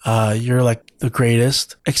you. You're like the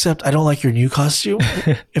greatest, except I don't like your new costume.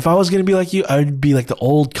 If I was going to be like you, I would be like the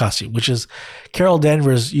old costume, which is Carol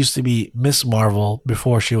Danvers used to be Miss Marvel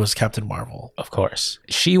before she was Captain Marvel. Of course.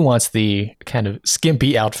 She wants the kind of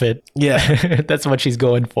skimpy outfit. Yeah. That's what she's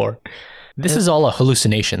going for. This is all a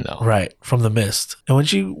hallucination, though. Right, from the mist. And when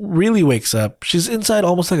she really wakes up, she's inside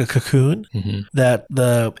almost like a cocoon that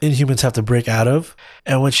the Inhumans have to break out of.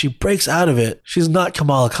 And when she breaks out of it, she's not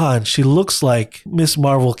Kamala Khan. She looks like Miss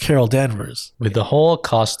Marvel Carol Danvers. With the whole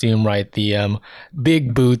costume, right? The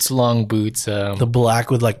big boots, long boots. The black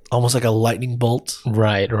with like almost like a lightning bolt.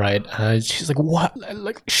 Right. She's like, what?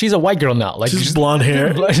 Like, she's a white girl now. Like, she's blonde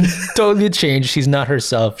hair. Totally changed. She's not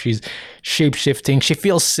herself. She's shape-shifting. She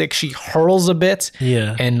feels sick. She hurls a bit.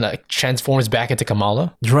 Yeah. And like transforms back into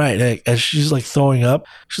Kamala. Right. Like, as she's like throwing up,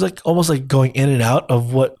 she's like almost like going in and out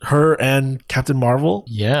of what her and Captain Marvel.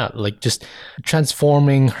 Yeah. Like just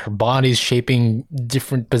transforming, her body's shaping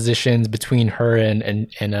different positions between her and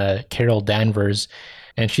Carol Danvers.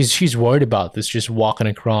 And she's worried about this, just walking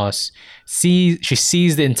across. She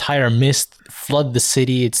sees the entire mist flood the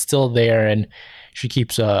city. It's still there. And she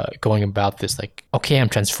keeps going about this like, okay, I'm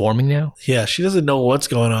transforming now. Yeah, she doesn't know what's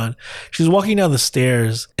going on. She's walking down the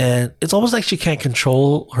stairs and it's almost like she can't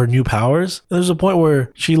control her new powers. And there's a point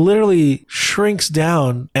where she literally shrinks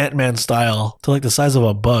down Ant-Man style to like the size of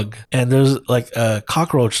a bug. And there's like a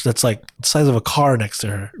cockroach that's like the size of a car next to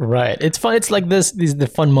her. Right. It's fun. It's like these the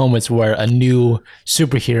fun moments where a new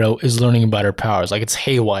superhero is learning about her powers. Like it's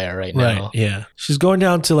haywire right now. Right, yeah. She's going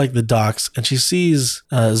down to like the docks and she sees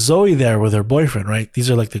Zoe there with her boyfriend, right?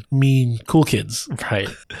 These are like the mean, cool kids. Right.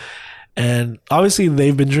 And obviously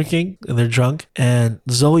they've been drinking and they're drunk and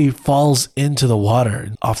Zoe falls into the water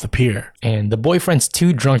off the pier. And the boyfriend's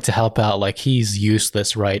too drunk to help out. Like he's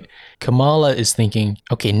useless, right? Kamala is thinking,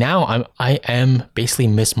 okay, now I am basically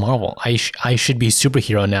Miss Marvel. I should be a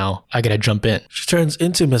superhero now. I gotta jump in. She turns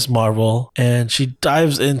into Miss Marvel and she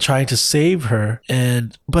dives in trying to save her.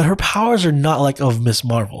 But her powers are not like of Miss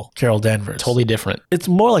Marvel, Carol Danvers. Totally different. It's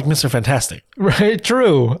more like Mr. Fantastic. Right,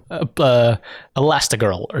 true.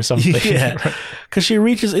 Elastigirl or something. Yeah, because she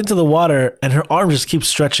reaches into the water and her arm just keeps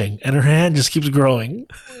stretching and her hand just keeps growing.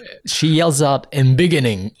 She yells out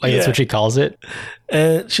 "embiggening," like that's what she calls it.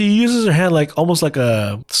 And she uses her hand like almost like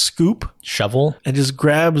a scoop, shovel, and just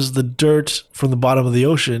grabs the dirt from the bottom of the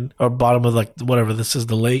ocean or bottom of like whatever this is,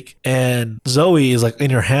 the lake. And Zoe is like in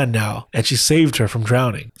her hand now, and she saved her from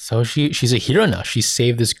drowning. So she's a hero now. She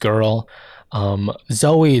saved this girl.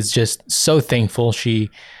 Zoe is just so thankful. She's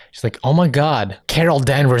like, oh my God, Carol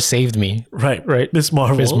Danvers saved me. Right. Miss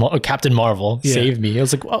Marvel. Captain Marvel saved me. I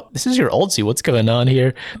was like, well, this is your old see. What's going on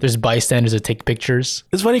here? There's bystanders that take pictures.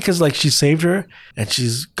 It's funny because like she saved her and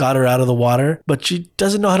she's got her out of the water, but she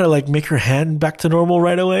doesn't know how to like make her hand back to normal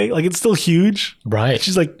right away. Like it's still huge. Right.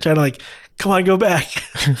 She's like trying to like, come on, go back.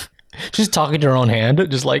 She's talking to her own hand,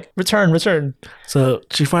 just like, return. So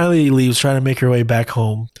she finally leaves, trying to make her way back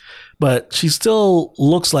home. But she still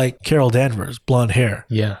looks like Carol Danvers, blonde hair.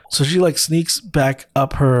 Yeah. So she like sneaks back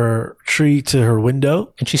up her tree to her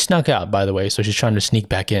window. And she snuck out, by the way. So she's trying to sneak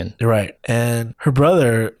back in. Right. And her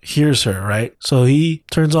brother hears her, right? So he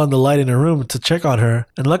turns on the light in her room to check on her.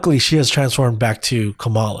 And luckily she has transformed back to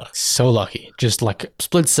Kamala. So lucky. Just like a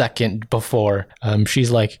split second before she's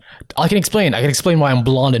like, I can explain why I'm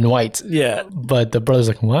blonde and white. Yeah. But the brother's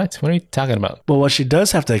like, what are you talking about? Well, what she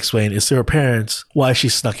does have to explain is to her parents why she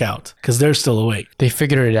snuck out. Because they're still awake. They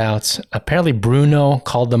figured it out. Apparently, Bruno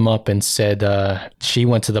called them up and said she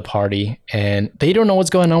went to the party and they don't know what's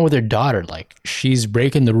going on with their daughter. Like, she's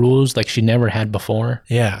breaking the rules like she never had before.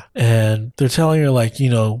 Yeah. And they're telling her, like, you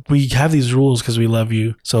know, we have these rules because we love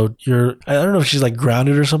you. So I don't know if she's like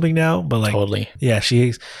grounded or something now, but like. Totally. Yeah,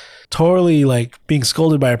 she's totally like being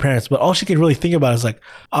scolded by her parents. But all she can really think about is like,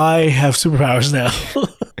 I have superpowers now.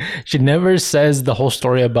 She never says the whole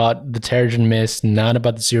story about the Terrigen Mist, not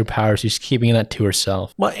about the superpowers. She's keeping that to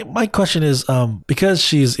herself. My question is, because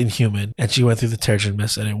she's inhuman and she went through the Terrigen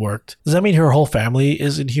Mist and it worked, does that mean her whole family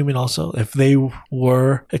is inhuman also? If they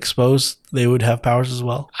were exposed, they would have powers as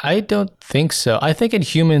well? I don't think so. I think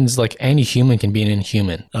Inhumans, like any human can be an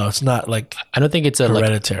Inhuman. No, it's not like I don't think it's a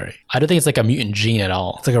hereditary. I don't think it's like a mutant gene at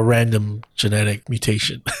all. It's like a random genetic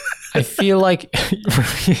mutation. I feel like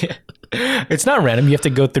it's not random. You have to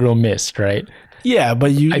go through a mist, right? Yeah,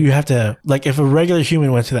 but you have to, like, if a regular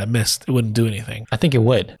human went to that mist, it wouldn't do anything. I think it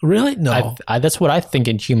would. Really? No. That's what I think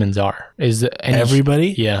Inhumans are. Is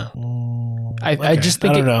everybody? Yeah. I just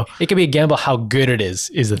think I don't know. It could be a gamble how good it is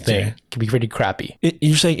the thing. It could be pretty crappy.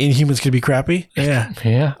 You're saying Inhumans could be crappy? Yeah.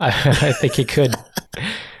 Yeah, I think it could.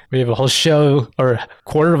 We have a whole show or a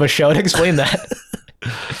quarter of a show to explain that.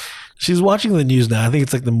 She's watching the news now. I think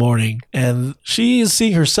it's like the morning. And she is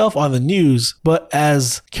seeing herself on the news, but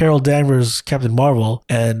as Carol Danvers, Captain Marvel,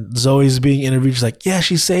 and Zoe's being interviewed. She's like, yeah,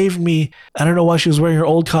 she saved me. I don't know why she was wearing her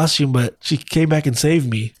old costume, but she came back and saved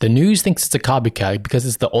me. The news thinks it's a copycat because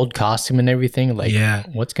it's the old costume and everything. Like, yeah.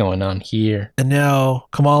 What's going on here? And now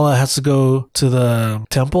Kamala has to go to the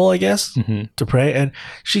temple, I guess, to pray. And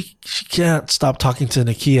she can't stop talking to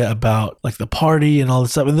Nakia about like the party and all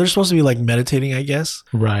this stuff. And they're supposed to be like meditating, I guess.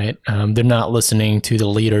 Right. They're not listening to the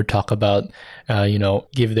leader talk about,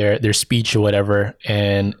 give their speech or whatever,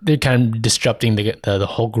 and they're kind of disrupting the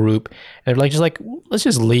whole group. And they're like, let's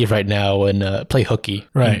just leave right now and play hooky,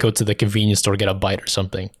 right? And go to the convenience store, get a bite or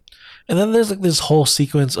something. And then there's like this whole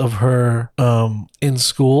sequence of her in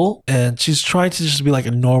school, and she's trying to just be like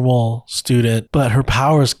a normal student, but her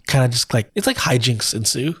powers kind of just like, it's like hijinks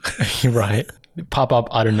ensue. Right. Pop up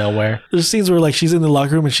out of nowhere. There's scenes where like she's in the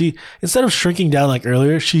locker room and she, instead of shrinking down like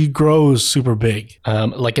earlier, she grows super big.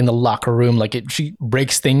 Like in the locker room, like she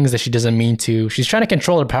breaks things that she doesn't mean to. She's trying to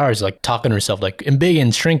control her powers, like talking to herself, like I'm big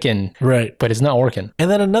and shrinking. Right. But it's not working. And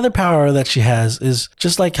then another power that she has is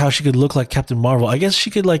just like how she could look like Captain Marvel. I guess she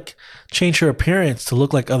could like change her appearance to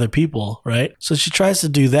look like other people, right? So she tries to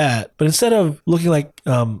do that, but instead of looking like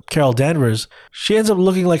Carol Danvers, she ends up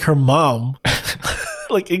looking like her mom.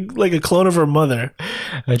 like a clone of her mother.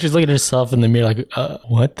 She's looking at herself in the mirror like,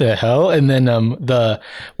 what the hell? And then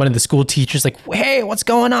one of the school teachers like, hey, what's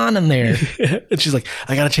going on in there? And she's like,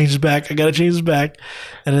 I gotta change this back.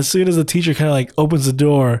 And as soon as the teacher kind of like opens the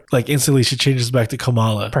door, like instantly she changes back to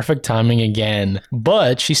Kamala. Perfect timing again.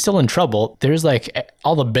 But she's still in trouble. There's like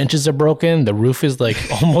all the benches are broken. The roof is like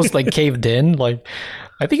almost like caved in. Like,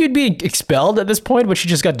 I think you'd be expelled at this point, but she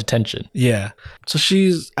just got detention. Yeah. So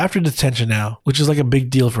she's after detention now, which is like a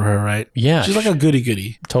big deal for her, right? Yeah. She's like a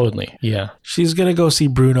goody-goody. Totally. Yeah. She's going to go see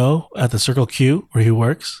Bruno at the Circle Q where he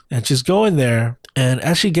works. And she's going there. And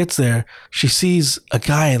as she gets there, she sees a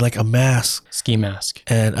guy in like a mask. Ski mask.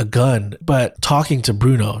 And a gun, but talking to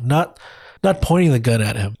Bruno, not pointing the gun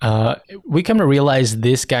at him. We come to realize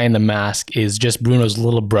this guy in the mask is just Bruno's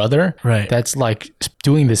little brother. Right. That's like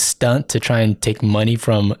doing this stunt to try and take money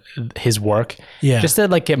from his work. Yeah. Just to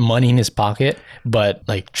like get money in his pocket, but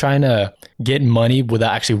like trying to get money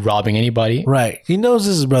without actually robbing anybody. Right. He knows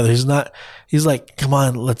this is his brother. He's like, come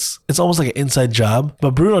on, it's almost like an inside job,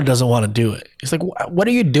 but Bruno doesn't want to do it. He's like, what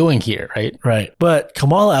are you doing here? Right. Right. But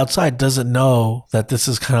Kamala outside doesn't know that this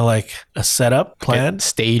is kind of like a setup plan. Like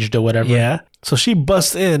staged or whatever. Yeah. So she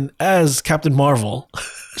busts in as Captain Marvel.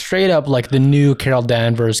 Straight up like the new Carol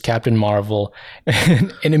Danvers, Captain Marvel,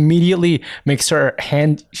 and immediately makes her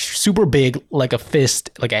hand super big like a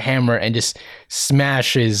fist, like a hammer, and just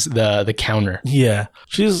smashes the counter. Yeah.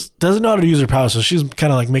 She doesn't know how to use her power, so she's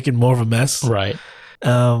kind of like making more of a mess. Right.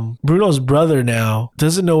 Bruno's brother now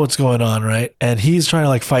doesn't know what's going on, right? And he's trying to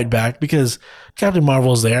like fight back because Captain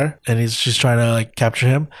Marvel's there and she's trying to like capture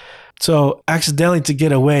him. So accidentally, to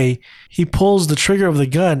get away, he pulls the trigger of the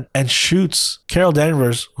gun and shoots Carol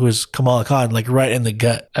Danvers, who is Kamala Khan, like right in the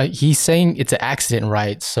gut. He's saying it's an accident,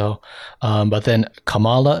 right? So, but then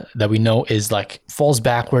Kamala, that we know, is like falls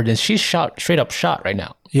backward and she's straight up shot right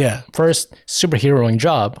now. Yeah. First superheroing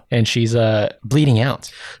job, and she's bleeding out.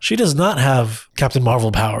 She does not have Captain Marvel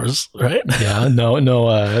powers, right? Yeah,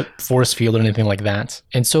 no force field or anything like that.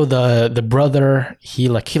 And so the brother, he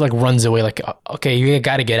runs away, like, okay, you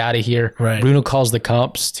got to get out of here. Right. Bruno calls the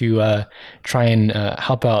cops to try and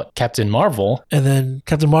help out Captain Marvel. And then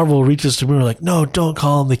Captain Marvel reaches to Bruno like, no, don't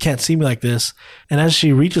call him. They can't see me like this. And as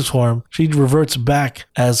she reaches for him, she reverts back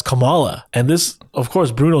as Kamala. And this, of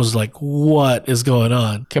course, Bruno's like, what is going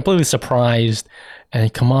on? God. completely surprised.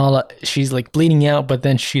 And Kamala, she's like bleeding out, but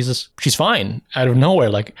then she's fine out of nowhere.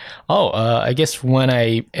 Like, I guess when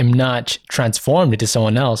I am not transformed into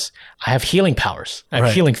someone else, I have healing powers. I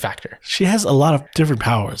have healing factor. She has a lot of different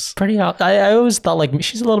powers. I always thought like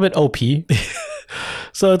she's a little bit OP.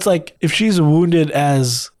 So it's like if she's wounded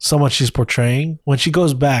as someone she's portraying, when she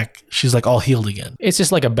goes back, she's like all healed again. It's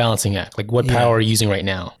just like a balancing act. Like what power are you using right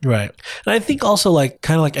now? Right. And I think also like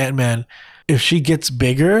kind of like Ant-Man, if she gets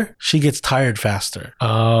bigger, she gets tired faster.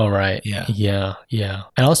 Oh, right. Yeah. Yeah.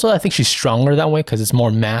 And also I think she's stronger that way because it's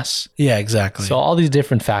more mass. Yeah, exactly. So all these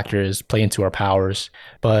different factors play into her powers.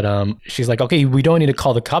 But she's like, okay, we don't need to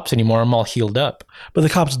call the cops anymore. I'm all healed up. But the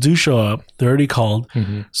cops do show up. They're already called.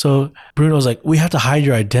 So Bruno's like, we have to hide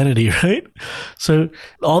your identity, right? So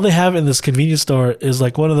all they have in this convenience store is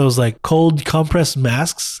like one of those like cold compressed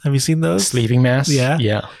masks. Have you seen those? Sleeping mask? Yeah.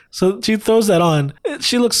 Yeah. So she throws that on.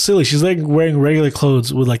 She looks silly. She's like wearing regular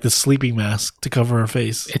clothes with like the sleeping mask to cover her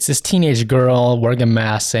face. It's this teenage girl wearing a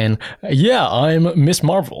mask saying, yeah, I'm Miss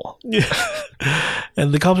Marvel. Yeah.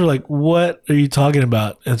 And the cops are like, what are you talking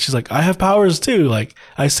about? And she's like, I have powers too. Like,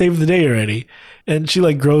 I saved the day already. And she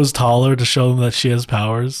like grows taller to show them that she has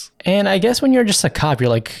powers. And I guess when you're just a cop, you're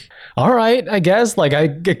like, all right, I guess. Like, I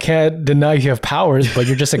can't deny you have powers, but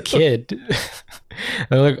you're just a kid.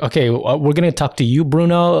 They're like, okay, we're going to talk to you,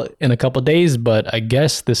 Bruno, in a couple of days, but I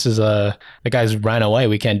guess this is the guy's ran away.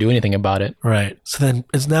 We can't do anything about it. Right. So then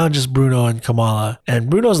it's now just Bruno and Kamala. And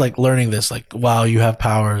Bruno's like learning this, like, wow, you have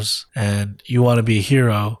powers and you want to be a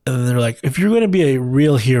hero. And then they're like, if you're going to be a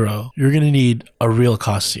real hero, you're going to need a real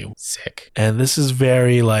costume. Sick. And this is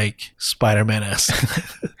very like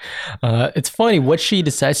Spider-Man-esque. It's funny. What she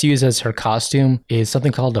decides to use as her costume is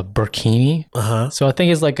something called a burkini. So I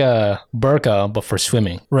think it's like a burqa, but for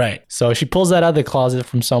swimming. Right. So she pulls that out of the closet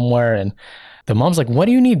from somewhere, and the mom's like, what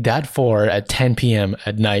do you need that for at 10 p.m.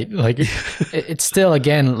 at night? Like, it's still,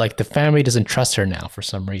 again, like the family doesn't trust her now for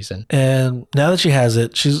some reason. And now that she has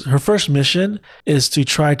it, her first mission is to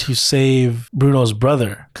try to save Bruno's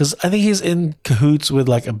brother. Because I think he's in cahoots with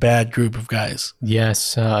like a bad group of guys.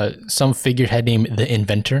 Yes. Some figurehead named the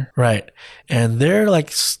Inventor. Right. And they're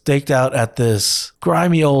like staked out at this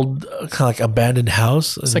grimy old kind of like abandoned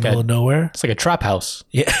house in the middle of nowhere. It's like a trap house.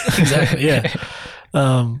 Yeah, exactly. Yeah.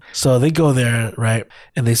 So they go there, right?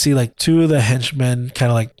 And they see like two of the henchmen kind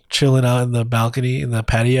of like chilling out in the balcony in the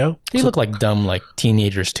patio. They look like dumb, like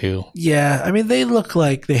teenagers too. Yeah. I mean, they look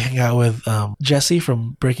like they hang out with Jesse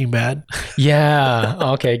from Breaking Bad. Yeah.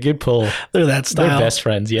 Okay. Good pull. They're that style. They're best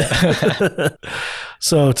friends. Yeah.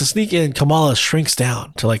 So to sneak in, Kamala shrinks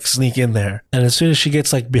down to like sneak in there. And as soon as she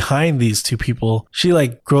gets like behind these two people, she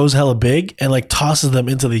like grows hella big and like tosses them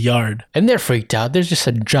into the yard. And they're freaked out. There's just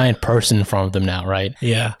a giant person in front of them now, right?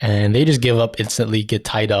 Yeah. And they just give up instantly, get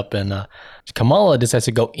tied up, and Kamala decides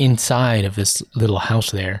to go inside of this little house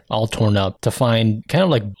there, all torn up, to find kind of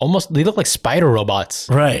like almost, they look like spider robots.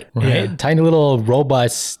 Right. Yeah. Tiny little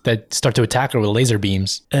robots that start to attack her with laser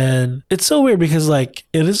beams. And it's so weird because like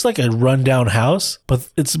it is like a rundown house, but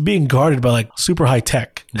it's being guarded by like super high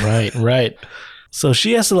tech. Right. So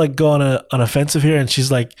she has to like go on an offensive here, and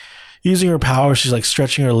she's like using her power. She's like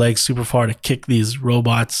stretching her legs super far to kick these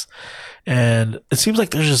robots. And it seems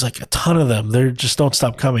like there's just like a ton of them. They just don't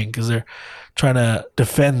stop coming because they're trying to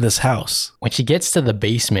defend this house. When she gets to the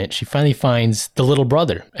basement, she finally finds the little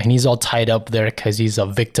brother, and he's all tied up there because he's a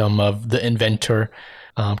victim of the Inventor.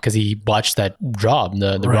 Because he botched that job,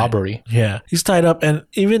 the robbery. Yeah. He's tied up, and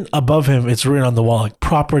even above him, it's written on the wall, like,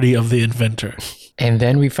 property of the Inventor. And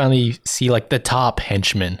then we finally see, like, the top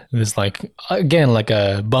henchman. It's like, again, like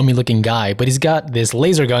a bummy looking guy, but he's got this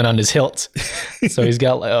laser gun on his hilt. So he's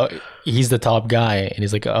got, he's the top guy. And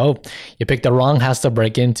he's like, oh, you picked the wrong house to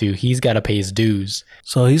break into. He's got to pay his dues.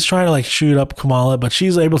 So he's trying to, like, shoot up Kamala, but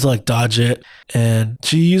she's able to, like, dodge it. And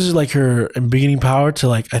she uses, like, her beginning power to,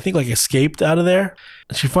 like, I think, like, escaped out of there.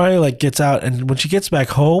 She finally like gets out, and when she gets back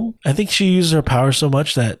home, I think she uses her power so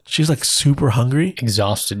much that she's like super hungry.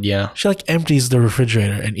 Exhausted, yeah. She like empties the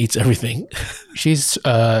refrigerator and eats everything. She's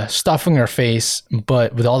stuffing her face,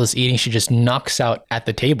 but with all this eating, she just knocks out at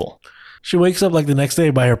the table. She wakes up like the next day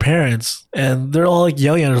by her parents, and they're all like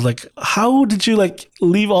yelling at her like, how did you like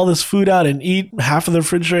leave all this food out and eat half of the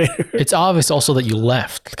refrigerator? It's obvious also that you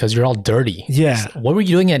left because you're all dirty. Yeah. What were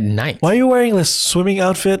you doing at night? Why are you wearing this swimming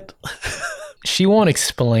outfit? she won't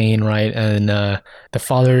explain, right? And the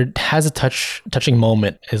father has a touching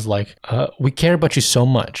moment. Is like, we care about you so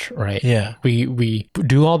much, right? Yeah. We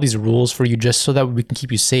do all these rules for you just so that we can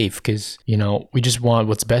keep you safe, because we just want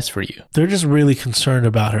what's best for you. They're just really concerned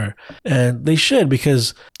about her, and they should,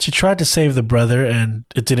 because she tried to save the brother and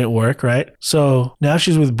it didn't work, right? So now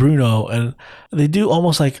she's with Bruno, and they do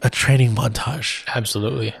almost like a training montage.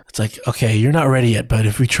 Absolutely. It's like, okay, you're not ready yet, but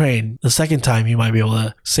if we train the second time, you might be able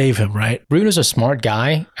to save him, right? Bruno's a smart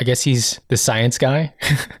guy. I guess he's the science guy.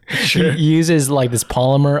 Sure. He uses like this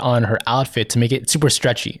polymer on her outfit to make it super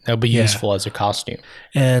stretchy. That would be useful as a costume.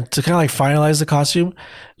 And to kind of like finalize the costume,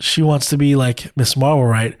 she wants to be like Miss Marvel,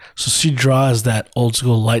 right? So she draws that old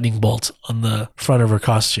school lightning bolt on the front of her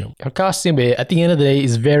costume. Her costume, at the end of the day,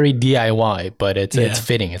 is very DIY, but it's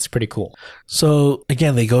fitting. It's pretty cool. So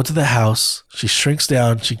again, they go to the house. She shrinks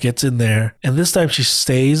down. She gets in there. And this time she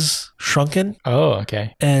stays shrunken. Oh,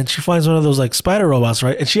 okay. And she finds one of those like spider robots,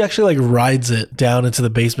 right? And she actually like rides it down into the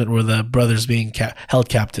basement where the brother's being held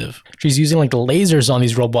captive. She's using like the lasers on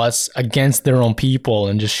these robots against their own people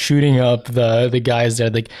and just shooting up the guys there.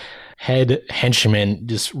 Like, head henchman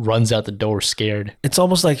just runs out the door scared. It's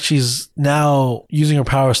almost like she's now using her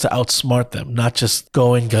powers to outsmart them, not just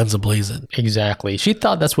going guns a-blazing. Exactly. She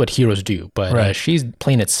thought that's what heroes do, but Right. she's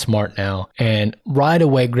playing it smart now, and right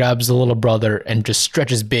away grabs the little brother and just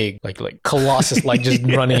stretches big, like Colossus, like just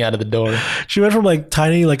running out of the door. She went from like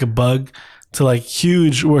tiny like a bug to like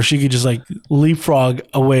huge, where she could just like leapfrog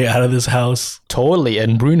away out of this house. Totally.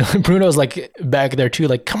 And Bruno's like back there too,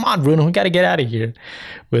 like, come on, Bruno, we got to get out of here,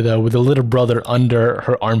 with a little brother under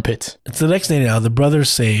her armpit. It's the next day now. The brother's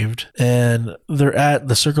saved, and they're at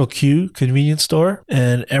the Circle Q convenience store,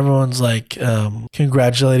 and everyone's like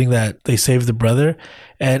congratulating that they saved the brother.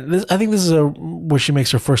 And I think this is where she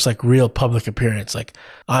makes her first like real public appearance. Like,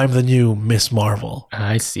 I'm the new Miss Marvel.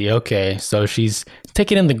 I see. Okay. So she's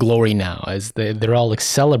taking in the glory now, as they're all like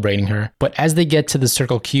celebrating her. But as they get to the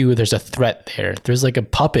Circle Q, there's a threat there. There's like a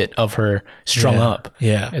puppet of her strung up.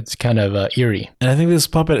 Yeah. It's kind of eerie. And I think this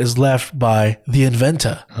puppet is left by the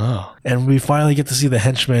inventor. Oh. And we finally get to see the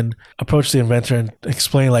henchman approach the inventor and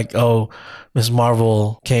explain like, oh, Miss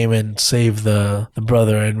Marvel came and saved the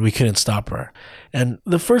brother and we couldn't stop her. And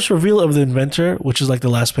the first reveal of the inventor, which is like the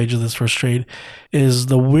last page of this first trade, is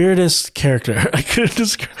the weirdest character. I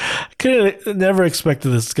couldn't never expected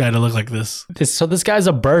this guy to look like this. So this guy's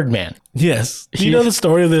a Birdman. Yes. Do you know the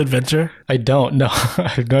story of the inventor? I don't know.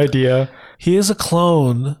 I have no idea. He is a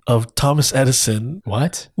clone of Thomas Edison.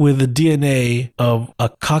 What? With the DNA of a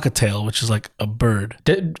cockatiel, which is like a bird.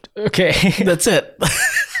 Okay. That's it.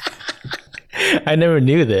 I never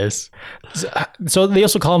knew this. So they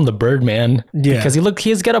also call him the Birdman. Yeah. Because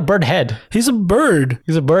he's got a bird head. He's a bird.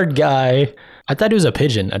 He's a bird guy. I thought he was a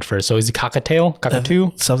pigeon at first. So he's a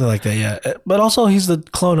cockatoo? Something like that, yeah. But also he's the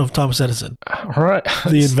clone of Thomas Edison. All right.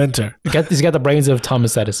 The inventor. He's got the brains of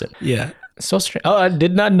Thomas Edison. Yeah. So strange. Oh, I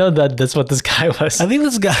did not know that that's what this guy was. I think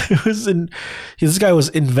this guy was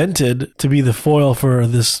invented to be the foil for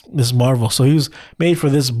this Marvel. So he was made for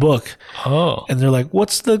this book. Oh. And they're like,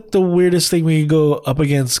 what's the weirdest thing we can go up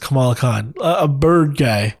against Kamala Khan? A bird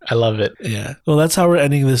guy. I love it. Yeah. Well, that's how we're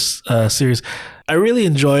ending this series. I really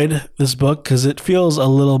enjoyed this book because it feels a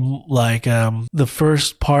little like the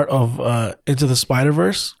first part of Into the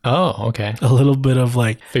Spider-Verse. Oh, okay. A little bit of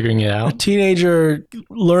like figuring it a out. teenager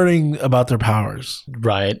learning about their powers.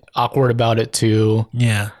 Right. Awkward about it too.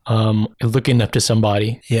 Yeah. Looking up to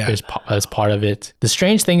somebody. Yeah. As part of it. The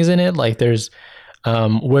strange thing is in it, like there's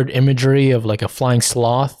weird imagery of like a flying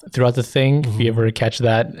sloth throughout the thing, if you ever catch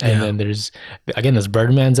that. And then there's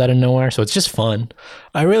Birdman's out of nowhere, so it's just fun.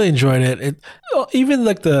 I really enjoyed it. Even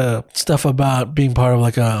like the stuff about being part of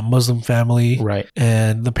like a Muslim family, right?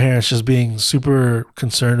 And the parents just being super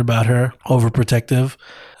concerned about her, overprotective.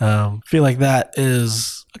 Feel like that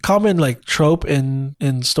is a common like trope in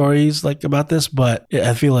stories like about this, but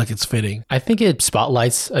I feel like it's fitting. I think it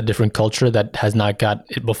spotlights a different culture that has not got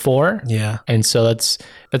it before. Yeah. And so that's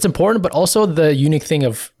important, but also the unique thing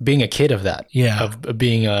of being a kid of that. Yeah. Of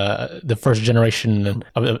being the first generation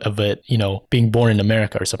of it, being born in America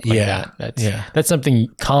or something like that. That's something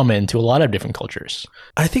common to a lot of different cultures.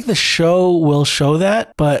 I think the show will show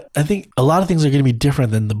that, but I think a lot of things are going to be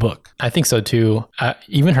different than the book. I think so too.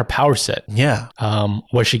 Even her power set. Yeah.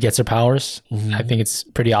 What where she gets her powers. I think it's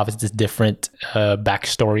pretty obvious it's a different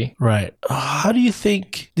backstory. Right. How do you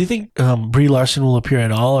think Brie Larson will appear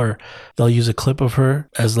at all, or they'll use a clip of her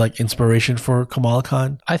as like inspiration for Kamala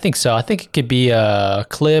Khan? I think so. I think it could be a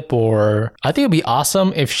clip, or I think it'd be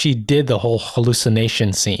awesome if she did the whole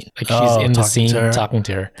hallucination scene. Like she's in the scene talking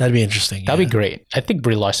to her. That'd be interesting. That'd be great. I think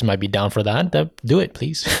Brie Larson might be down for that. Do it,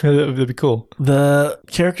 please. That'd be cool. The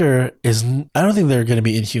character is, I don't think they're going to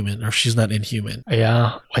be Inhuman, or she's not Inhuman.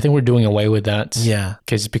 Yeah. I think we're doing away with that. Yeah.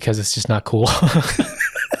 Because it's just not cool.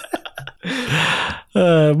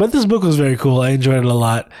 But this book was very cool. I enjoyed it a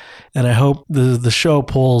lot, and I hope the show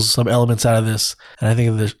pulls some elements out of this. And I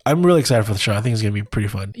think I'm really excited for the show. I think it's going to be pretty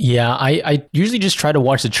fun. Yeah, I usually just try to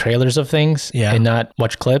watch the trailers of things and not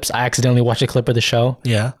watch clips. I accidentally watched a clip of the show.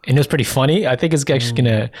 Yeah. And it was pretty funny. I think it's actually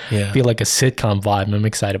going to be like a sitcom vibe. And I'm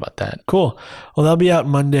excited about that. Cool. Well, that'll be out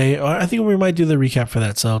Monday. I think we might do the recap for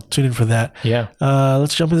that, so tune in for that. Yeah.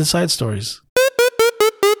 Let's jump into side stories.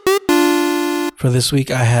 For this week,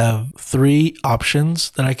 I have 3 options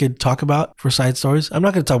that I could talk about for side stories. I'm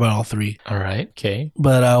not going to talk about all 3. All right. Okay.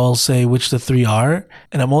 But I will say which the 3 are.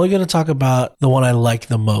 And I'm only going to talk about the one I like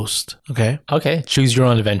the most. Okay? Okay. Choose your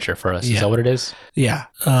own adventure for us. Yeah. Is that what it is? Yeah.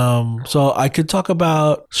 So I could talk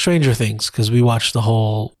about Stranger Things because we watched the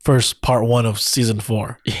whole first part 1 of season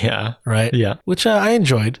 4. Yeah. Right? Yeah. Which I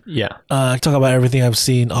enjoyed. Yeah. I talk about everything I've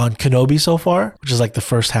seen on Kenobi so far, which is like the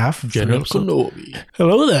first half. General Kenobi.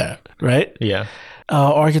 Hello there. Right? Yeah.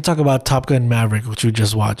 Or I could talk about Top Gun Maverick, which we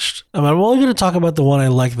just watched. I'm only going to talk about the one I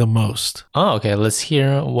like the most. Oh, okay. Let's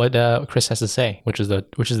hear what Chris has to say. Which is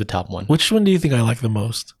the top one? Which one do you think I like the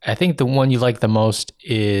most? I think the one you like the most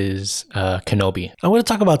is Kenobi. I'm going to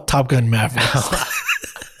talk about Top Gun Maverick.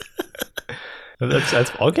 That's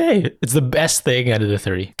okay. It's the best thing out of the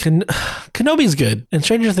 3. Kenobi's good, and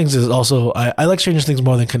Stranger Things is also. I like Stranger Things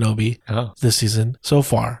more than Kenobi this season so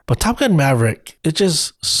far. But Top Gun Maverick, it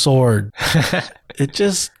just soared. It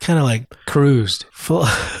just kind of like cruised,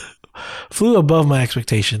 flew above my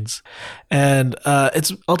expectations, and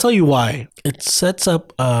I'll tell you why. It sets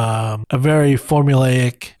up a very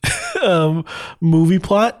formulaic movie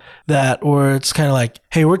plot where it's kind of like,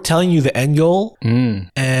 hey, we're telling you the end goal,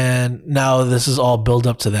 and now this is all build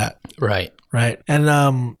up to that. Right.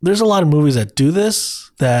 And there's a lot of movies that do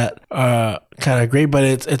this that are kind of great, but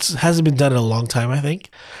it hasn't been done in a long time, I think.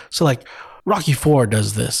 So like Rocky IV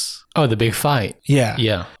does this. Oh, the big fight.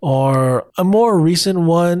 Yeah. Or a more recent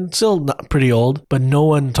one, still not pretty old, but no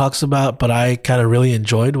one talks about, but I kind of really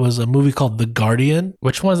enjoyed, was a movie called The Guardian.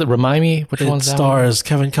 Which one's it? Remind me. Which one's that? It stars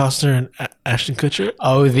Kevin Costner and Ashton Kutcher.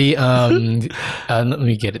 Oh, the let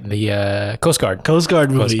me get it. The Coast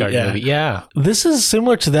Guard movie. Yeah. This is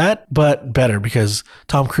similar to that, but better because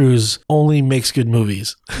Tom Cruise only makes good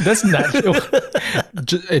movies. That's not true.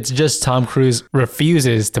 It's just Tom Cruise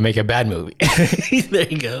refuses to make a bad movie. There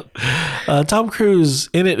you go. Tom Cruise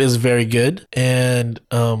in it is very good, and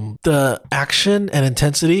the action and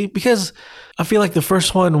intensity, because I feel like the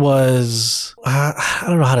first one was I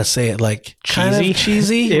don't know how to say it, like kind of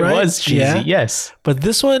cheesy. It right? was cheesy, yes. But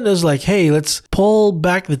this one is like, hey, let's pull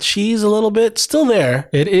back the cheese a little bit. Still there.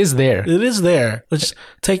 It is there. Let's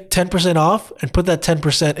take 10% off and put that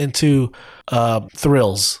 10% into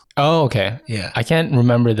thrills. Oh, okay. Yeah. I can't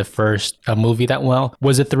remember the first movie that well.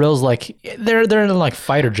 Was it thrills like they're in like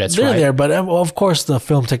fighter jets, they're right? There, but of course the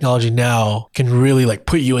film technology now can really like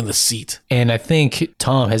put you in the seat. And I think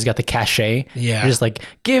Tom has got the cachet. Yeah. They're just like,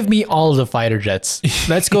 give me all the fighter jets.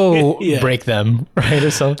 Let's go break them, right?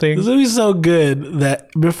 Or something. This movie's so good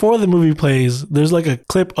that before the movie plays, there's like a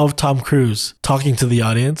clip of Tom Cruise talking to the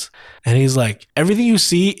audience. And he's like, everything you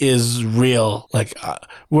see is real. Like,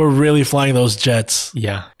 we're really flying those jets.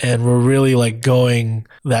 Yeah. And we're really like going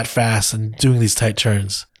that fast and doing these tight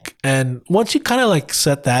turns. And once you kind of like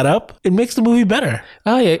set that up, it makes the movie better.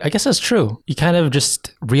 Oh, yeah, I guess that's true. You kind of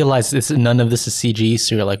just realize none of this is CG.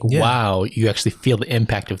 So you're like, wow, you actually feel the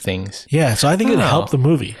impact of things. Yeah. So I think it helped the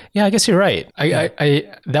movie. Yeah, I guess you're right. I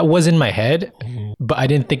that was in my head, but I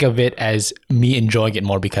didn't think of it as me enjoying it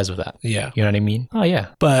more because of that. Yeah. You know what I mean? Oh, yeah.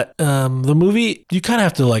 But the movie, you kind of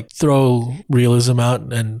have to like throw realism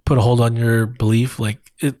out and put a hold on your belief. Like,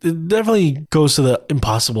 it definitely goes to the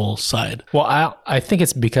impossible side. Well, I think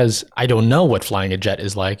it's because I don't know what flying a jet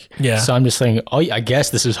is like. Yeah. So I'm just saying, oh, I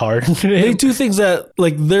guess this is hard. They do things that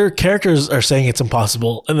like their characters are saying it's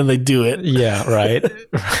impossible, and then they do it. Yeah, right.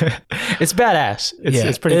 It's badass.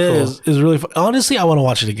 It's pretty cool. It's really fun. Honestly, I want to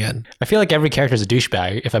watch it again. I feel like every character is a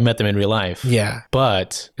douchebag if I met them in real life. Yeah.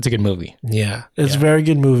 But it's a good movie. Yeah. It's a very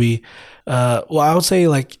good movie. Well, I would say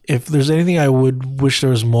like if there's anything I would wish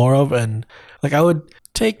there was more of, and like I would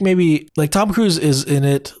take maybe like Tom Cruise is in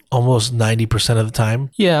it almost 90% of the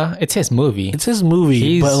time. Yeah, it's his movie. It's his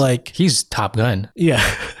movie, but like he's Top Gun. yeah.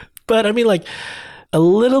 But I mean like a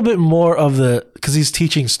little bit more of the, because he's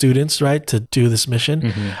teaching students, right, to do this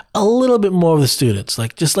mission. A little bit more of the students,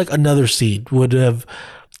 like just like another scene would have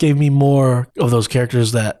gave me more of those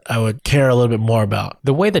characters that I would care a little bit more about.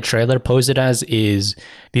 The way the trailer posed it as is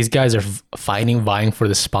these guys are fighting, vying for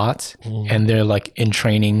the spot, and they're like in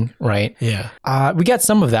training, right? Yeah. We got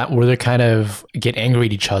some of that where they kind of get angry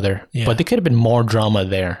at each other, but there could have been more drama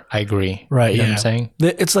there. I agree. Right. You know yeah. what I'm saying?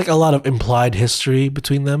 It's like a lot of implied history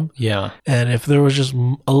between them. Yeah. And if there was just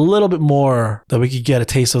a little bit more that we could get a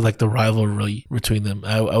taste of like the rivalry between them,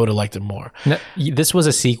 I would have liked it more. Now, this was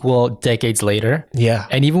a sequel decades later. Yeah.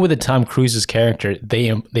 And even with the Tom Cruise's character, they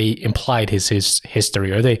implied his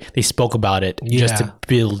history, or they spoke about it just to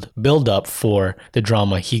build up for the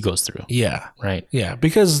drama he goes through. Yeah. Right. Yeah.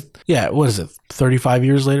 Because, what is it? 35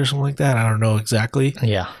 years later, something like that? I don't know exactly.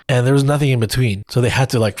 Yeah. And there was nothing in between. So they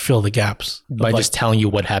had to like fill the gaps. By just telling you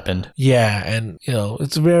what happened. Yeah. And,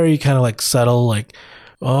 it's very kind of like subtle, like,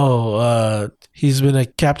 he's been a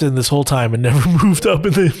captain this whole time and never moved up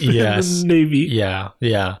in the Navy. Yeah,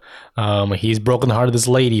 yeah. He's broken the heart of this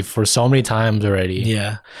lady for so many times already.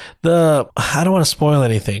 Yeah. I don't want to spoil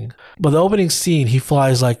anything, but the opening scene, he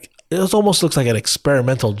flies like, it almost looks like an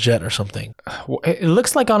experimental jet or something. It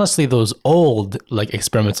looks like, honestly, those old like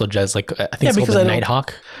experimental jets, like I think it's called the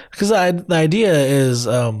Nighthawk. Because the idea is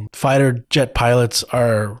fighter jet pilots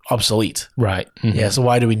are obsolete. Right. Mm-hmm. Yeah, so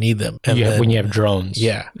why do we need them? When you have drones.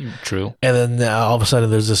 Yeah. True. And then all of a sudden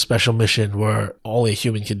there's this special mission where only a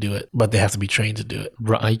human can do it, but they have to be trained to do it.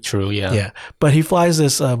 Right, true, yeah. Yeah. But he flies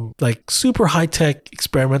this like super high-tech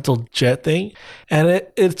experimental jet thing, and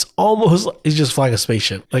it's almost, he's just flying a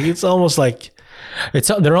spaceship. Like it's almost like...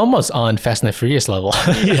 They're almost on Fast and the Furious level.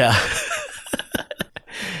 Yeah.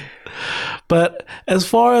 But as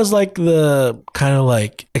far as like the kind of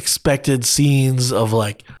like expected scenes of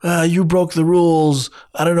like, you broke the rules,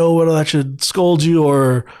 I don't know whether I should scold you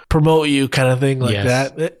or promote you kind of thing like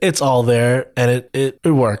that, it's all there, and it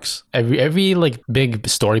works. Every like big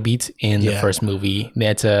story beat in the first movie, they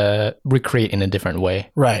had to recreate in a different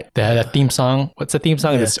way. Right. They had a theme song. What's the theme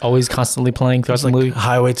song that's always constantly playing throughout the movie?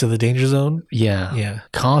 Highway to the Danger Zone. Yeah. Yeah.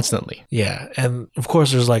 Constantly. Yeah. And of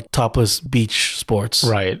course there's like topless beach sports.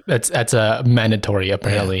 Right. That's a mandatory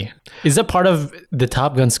apparently. Yeah. Is that part of the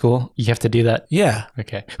Top Gun school? You have to do that? Yeah.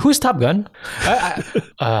 Okay. Who's Top Gun?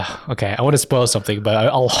 Okay. I want to spoil something, but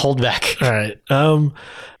I'll hold back. All right.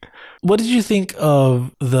 What did you think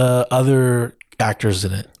of the other actors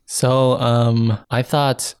in it? So I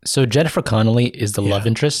thought, Jennifer Connelly is the love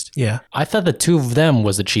interest. Yeah. I thought the two of them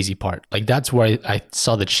was the cheesy part. Like that's where I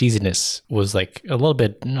saw the cheesiness was like a little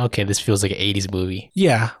bit, okay, this feels like an 80s movie.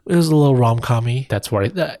 Yeah. It was a little rom-com-y. That's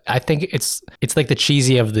where I think it's like the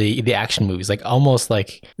cheesy of the action movies. Like almost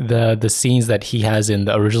like the scenes that he has in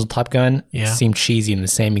the original Top Gun seem cheesy in the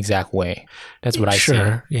same exact way. That's what I see.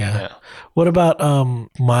 Yeah. What about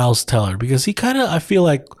Miles Teller? Because he kind of, I feel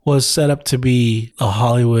like, was set up to be a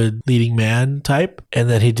Hollywood leading man type, and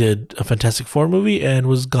then he did a Fantastic Four movie and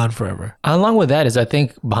was gone forever. Along with that is, I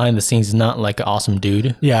think behind the scenes, not like an awesome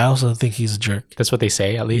dude. Yeah, I also think he's a jerk. That's what they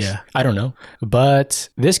say, at least. Yeah. I don't know. But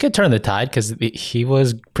this could turn the tide because he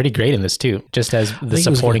was pretty great in this too, just as the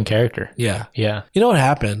supporting character. Yeah. Yeah. You know what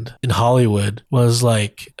happened in Hollywood was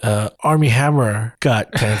like Army Hammer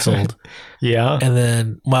got canceled. Yeah. And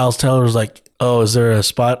then Miles Teller was like, oh, is there a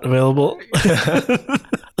spot available?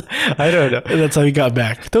 I don't know. And that's how he got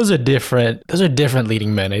back. Those are different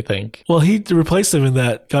leading men, I think. Well, he replaced him in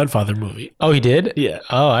that Godfather movie. Oh, he did? Yeah.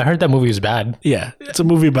 Oh, I heard that movie was bad. Yeah. It's a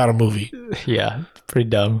movie about a movie. Yeah. Pretty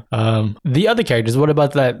dumb. The other characters, what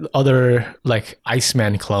about that other like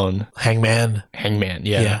Iceman clone? Hangman.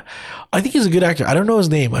 Yeah. I think he's a good actor. I don't know his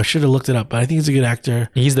name. I should have looked it up, but I think he's a good actor.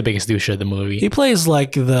 He's the biggest douche of the movie. He plays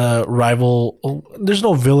like the rival. There's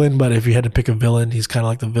no villain, but if you had to pick a villain, he's kind of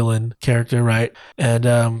like the villain character, right? And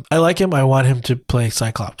I like him. I want him to play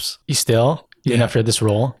Cyclops. You still? Even after this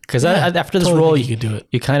role? Because after this role, you could do it.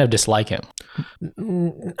 You kind of dislike him.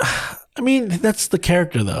 I mean, that's the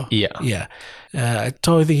character, though. Yeah. I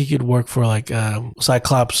totally think he could work for like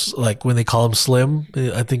Cyclops, like when they call him Slim.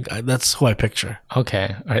 I think that's who I picture.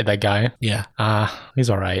 Okay. All right, that guy. Yeah. He's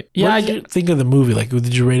all right. Yeah. What did you think of the movie? Like,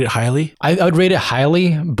 did you rate it highly? I would rate it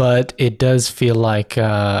highly, but it does feel like,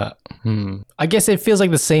 I guess it feels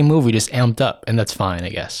like the same movie, just amped up, and that's fine, I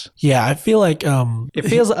guess. Yeah, I feel like it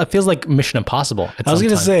feels like Mission Impossible. I was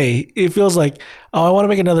gonna say it feels like, oh, I want to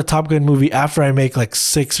make another Top Gun movie after I make like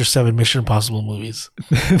 6 or 7 Mission Impossible movies.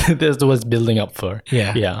 That's what's building up for.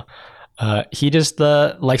 Yeah. He just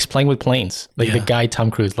likes playing with planes. Like the guy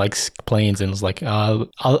Tom Cruise likes planes and was like,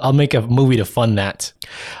 I'll make a movie to fund that.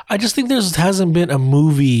 I just think hasn't been a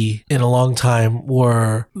movie in a long time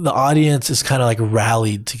where the audience is kind of like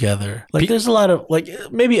rallied together. Like there's a lot of like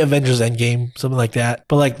maybe Avengers Endgame, something like that.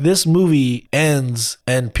 But like this movie ends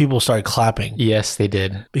and people start clapping. Yes, they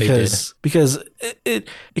did. Because it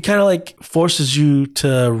kind of like forces you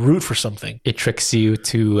to root for something. It tricks you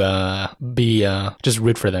to be just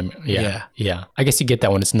root for them. Yeah. I guess you get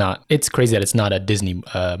that when it's not. It's crazy that it's not a Disney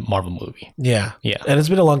Marvel movie. Yeah. And it's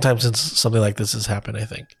been a long time since something like this has happened, I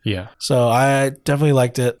think. Yeah. So I definitely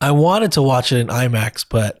liked it. I wanted to watch it in IMAX,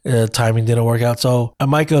 but timing didn't work out. So I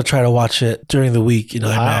might go try to watch it during the week in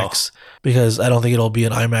IMAX because I don't think it'll be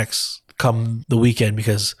in IMAX come the weekend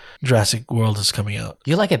because Jurassic World is coming out.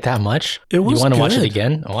 You like it that much? It was You want to watch it good.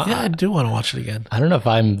 again? Wow. Yeah, I do want to watch it again. I don't know if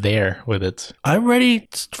I'm there with it. I'm ready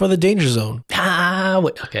for the danger zone.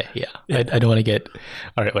 Okay, yeah. I don't want to get...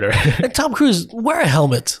 All right, whatever. And Tom Cruise, wear a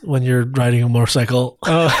helmet when you're riding a motorcycle.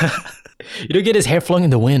 You don't get his hair flung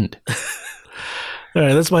in the wind. All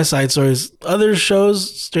right, that's my side stories. Other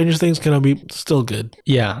shows, Stranger Things can be still good.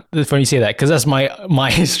 Yeah, it's funny you say that because that's my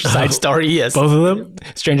side story. Yes, Both of them?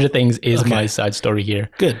 Stranger Things is my side story here.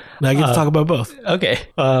 Good. Now I get to talk about both. Okay.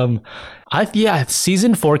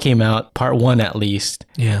 Season 4 came out, part 1 at least.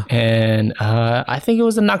 Yeah. And I think it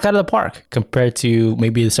was a knock out of the park compared to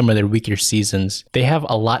maybe some of their weaker seasons. They have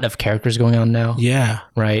a lot of characters going on now. Yeah.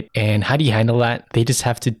 Right. And how do you handle that? They just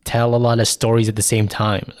have to tell a lot of stories at the same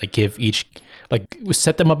time. Like give each... Like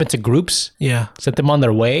set them up into groups, set them on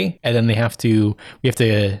their way, and then we have to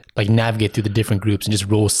like navigate through the different groups and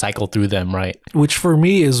just cycle through them, right? Which for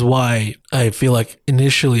me is why I feel like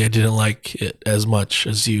initially I didn't like it as much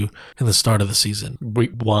as you in the start of the season.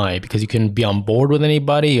 Why? Because you couldn't be on board with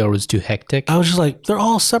anybody, or it was too hectic? I was just like, they're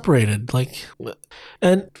all separated. Like,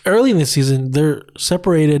 and early in the season, they're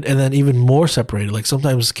separated and then even more separated. Like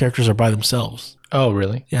sometimes characters are by themselves. Oh,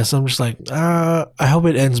 really? Yeah, so I'm just like, I hope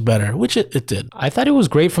it ends better, which it did. I thought it was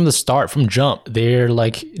great from the start, from jump. They're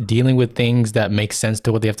like dealing with things that make sense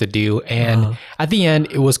to what they have to do. And at the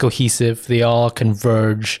end, it was cohesive. They all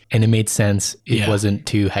converge and it made sense. It wasn't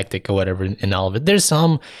too hectic or whatever in all of it. There's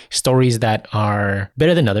some stories that are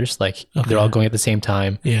better than others. Like they're all going at the same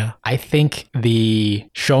time. Yeah. I think the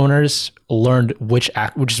showrunners learned which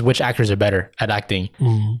actors are better at acting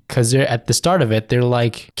because they're at the start of it, they're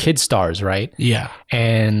like kid stars, right? Yeah.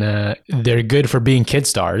 And they're good for being kid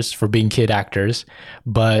stars, for being kid actors,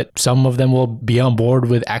 but some of them will be on board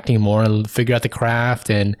with acting more and figure out the craft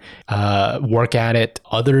and work at it.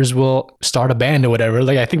 Others will start a band or whatever.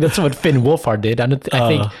 Like I think that's what Finn Wolfhard did. I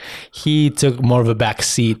think he took more of a back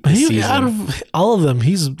seat this season. Out of all of them,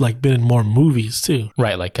 he's like been in more movies too.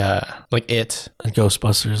 Right, like It and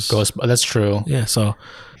Ghostbusters. That's true. Yeah, so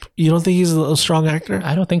you don't think he's a strong actor?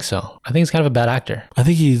 I don't think so. I think he's kind of a bad actor. I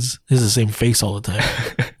think he's the same face all the time.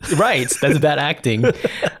 Right, that's bad acting.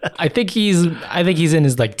 I think he's in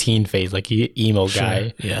his like teen phase, like emo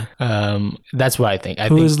guy. Yeah. That's what I think.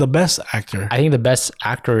 Who is the best actor? I think the best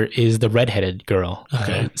actor is the redheaded girl,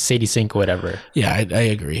 Okay. Sadie Sink or whatever. Yeah, I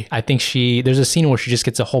agree. I think there's a scene where she just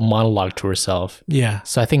gets a whole monologue to herself. Yeah.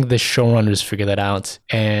 So I think the showrunners figured that out,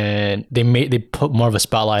 and they put more of a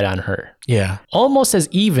spotlight on her. Yeah. Almost as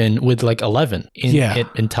even with like 11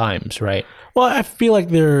 in times, right? Well, I feel like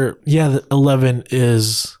the 11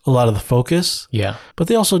 is a lot of the focus. Yeah. But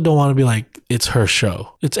they also don't want to be like, it's her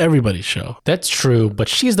show. It's everybody's show. That's true, but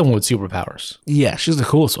she's the one with superpowers. Yeah, she's the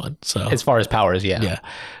coolest one. So as far as powers, yeah. Yeah.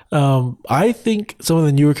 I think some of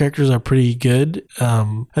the newer characters are pretty good.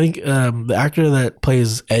 I think the actor that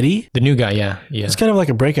plays Eddie, the new guy, yeah. it's kind of like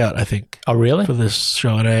a breakout, I think. Oh, really? For this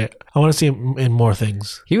show, and I want to see him in more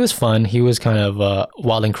things. He was fun. He was kind of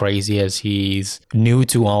wild and crazy as he's new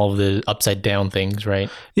to all of the upside down things, right?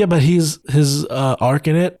 Yeah, but his arc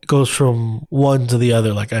in it goes from one to the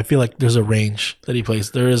other. Like I feel like there's a range that he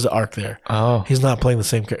plays. There is an arc there. Oh, he's not playing the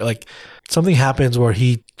same character. Like something happens where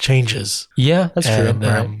he changes. Yeah, that's true.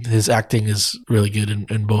 And his acting is really good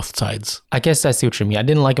in both sides. I guess I see what you mean. I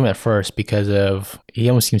didn't like him at first because he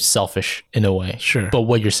almost seems selfish in a way. Sure. But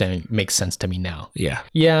what you're saying makes sense to me now. Yeah.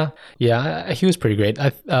 Yeah. He was pretty great.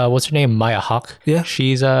 What's her name? Maya Hawke. Yeah.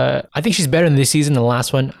 She's I think she's better in this season than the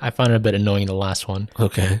last one. I found her a bit annoying in the last one.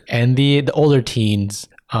 Okay. And the older teens,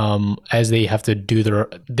 as they have to do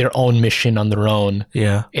their own mission on their own.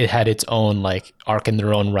 Yeah. It had its own like arc in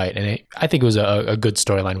their own right, and I think it was a good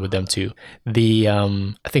storyline with them too.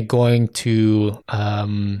 I think going to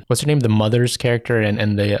what's her name, the mother's character,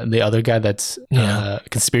 and the other guy that's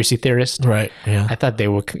conspiracy theorist. Right. Yeah. I thought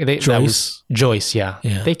Joyce. Yeah.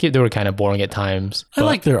 They were kind of boring at times. I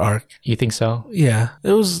like their arc. You think so? Yeah.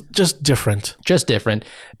 It was just different.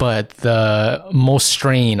 But the most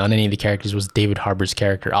strain on any of the characters was David Harbour's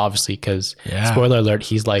character, obviously, because spoiler alert,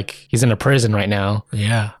 he's in a prison right now.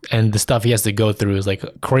 Yeah. And the stuff he has to go through is like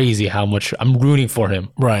crazy how much I'm rooting for him.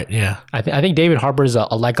 Right. Yeah. I think David Harbour is a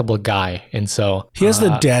likable guy. And so he has the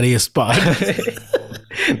daddiest bod.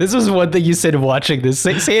 This was one thing you said watching this.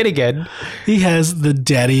 Say it again. He has the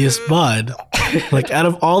daddiest bod. Like out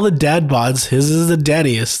of all the dad bods, his is the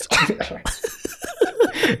daddiest.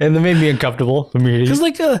 And that made me uncomfortable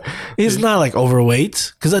immediately. Because he's not like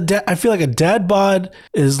overweight. Because I feel like a dad bod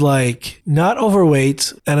is like not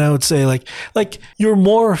overweight, and I would say like you're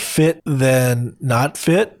more fit than not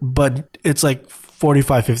fit, but it's like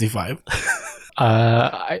 45-55.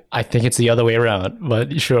 I think it's the other way around,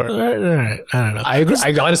 but sure. All right. I don't know.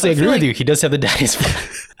 I honestly agree with you. He does have the daddy's bod.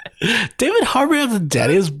 David Harbour has the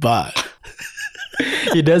daddiest bod.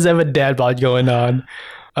 He does have a dad bod going on,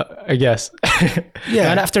 I guess. Yeah.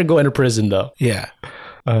 Not after going to prison, though. Yeah.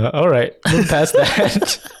 All right. Move past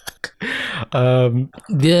that.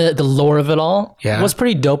 The lore of it all was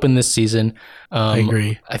pretty dope in this season. I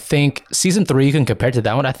agree. I think season 3 you can compare to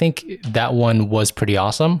that one. I think that one was pretty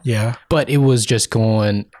awesome. Yeah. But it was just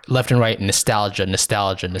going left and right, nostalgia.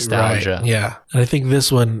 Right. Yeah. And I think this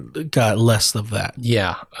one got less of that.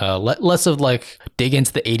 Yeah. Less of like dig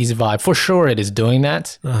into the 80s vibe. For sure it is doing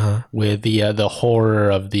that with the horror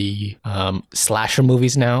of the slasher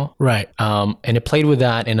movies now. Right. And it played with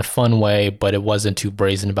that in a fun way, but it wasn't too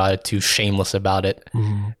brazen about it, too shameless about it.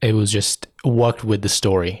 It was just worked with the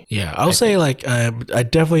story. Yeah, I'll say like I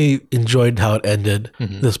definitely enjoyed how it ended,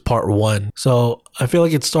 this part 1. So I feel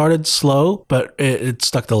like it started slow, but it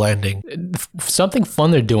stuck the landing. Something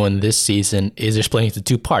fun they're doing this season is they're splitting it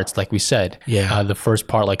into 2 parts, like we said. Yeah. The first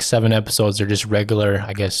part, like 7 episodes, are just regular,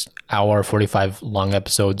 I guess, hour 45 long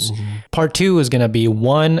episodes. Part 2 is going to be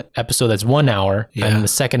 1 episode that's 1 hour, and the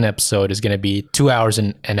second episode is going to be 2 hours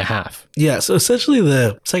and a half. Yeah, so essentially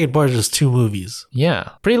the second part is just 2 movies. Yeah,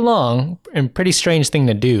 pretty long and pretty strange thing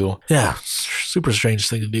to do. Yeah, super strange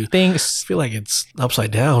thing to do. I feel like it's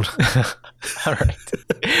upside down. All right.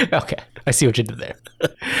 Okay. I see what you did there.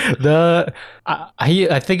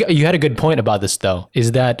 I think you had a good point about this though,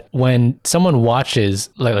 is that when someone watches,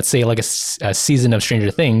 like, let's say like a season of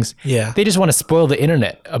Stranger Things, they just want to spoil the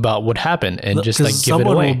internet about what happened and just like give it away.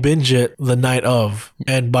 Someone will binge it the night of,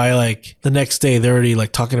 and by like the next day, they're already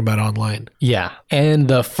like talking about it online. Yeah. And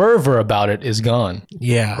the fervor about it is gone.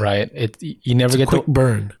 Yeah. Right. You never get quick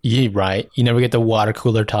burn. Yeah, right. You never get the water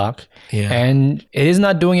cooler talk. Yeah. And it is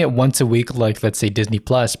not doing it once a week like, let's say, Disney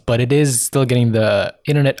Plus, but it is still getting the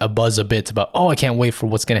internet abuzz a bit about, I can't wait for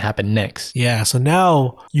what's going to happen next. Yeah. So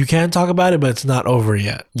now you can talk about it, but it's not over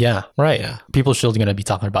yet. Yeah. Right. Yeah. People are still going to be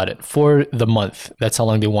talking about it for the month. That's how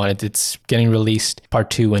long they want it. It's getting released part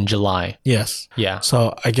 2 in July. Yes. Yeah.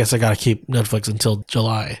 So I guess I got to keep Netflix until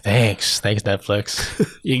July. Thanks, Netflix.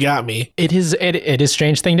 You got me. It is a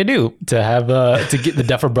strange thing to do, to have to get the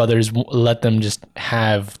Duffer Brothers, let them just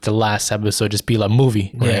have the last episode just be like a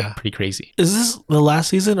movie. Right? Yeah. Pretty crazy. Is this the last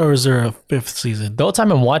season or is there a 5th season? The whole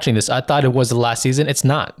time I'm watching this, I thought it was the last season. It's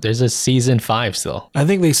not. There's a season 5 still. I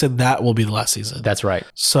think they said that will be the last season. That's right.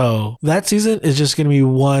 So that season is just going to be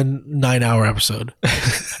 1 9-hour episode.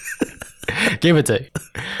 Give it to you.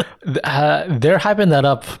 They're hyping that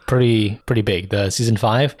up pretty big. The season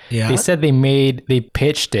 5. Yeah. They said they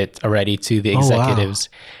pitched it already to the executives,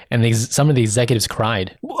 and some of the executives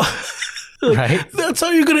cried. Right? That's how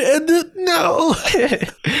you're gonna end it? No.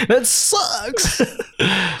 That sucks.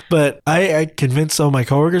 But I convinced some of my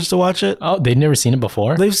coworkers to watch it. Oh, they've never seen it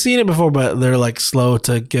before? They've seen it before, but they're like slow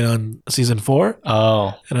to get on season 4.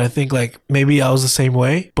 Oh. And I think like maybe I was the same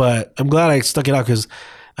way, but I'm glad I stuck it out because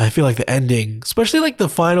I feel like the ending, especially like the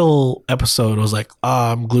final episode, was like,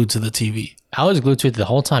 I'm glued to the TV. I was glued to it the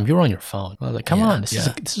whole time. You were on your phone. I was like, come on, this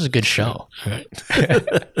is a good show. Right.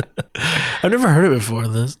 I've never heard of it before.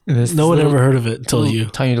 No one ever heard of it until you.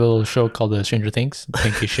 Tiny little show called Stranger Things. I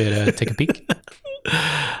think you should take a peek.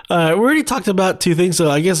 We already talked about two things, so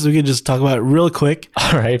I guess we could just talk about it real quick.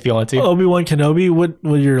 All right, if you want to. Obi-Wan Kenobi, what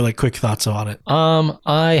are your like quick thoughts on it?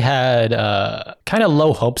 I had kind of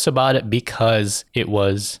low hopes about it because it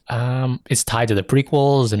was it's tied to the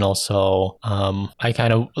prequels, and also I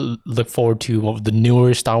kind of look forward to the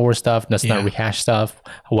newer Star Wars stuff. That's not rehashed stuff.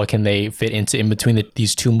 What can they fit into in between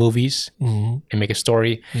these two movies and make a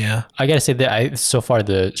story? Yeah, I gotta say that so far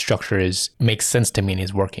the structure makes sense to me and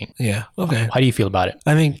is working. Yeah. Okay. How do you feel about it?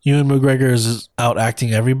 I think Ewan McGregor is out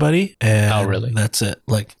acting everybody, and really? That's it.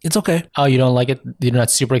 Like, it's okay. Oh, you don't like it? You're not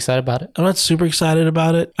super excited about it? I'm not super excited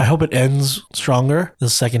about it. I hope it ends stronger. The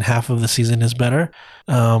second half of the season is better.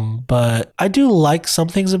 But I do like some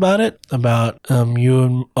things about it, about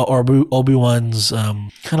Ewan or Obi-Wan's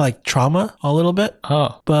kind of like trauma a little bit.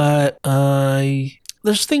 Oh. But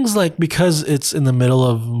there's things like, because it's in the middle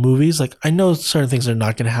of movies, like I know certain things are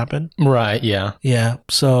not going to happen. Right, yeah. Yeah.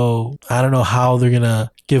 So I don't know how they're going to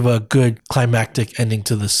give a good climactic ending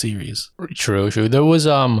to the series. True. There was,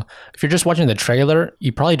 if you're just watching the trailer,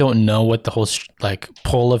 you probably don't know what the whole like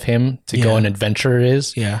pull of him to go on adventure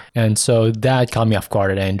is. Yeah. And so that caught me off guard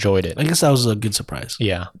and I enjoyed it. I guess that was a good surprise.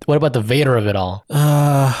 Yeah. What about the Vader of it all?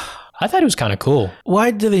 I thought it was kind of cool. Why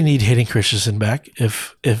do they need Hayden Christensen back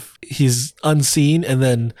if he's unseen and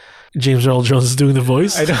then James Earl Jones is doing the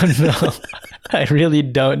voice? I don't know. I really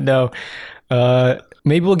don't know.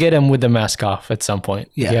 Maybe we'll get him with the mask off at some point.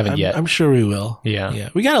 Yeah, we haven't yet. I'm sure we will. Yeah.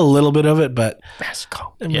 We got a little bit of it, but mask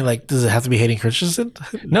off. I mean, like, does it have to be Hayden Christensen?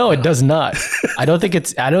 No, it does not. I don't think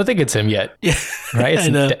it's him yet. Yeah, right.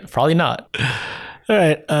 It's probably not. All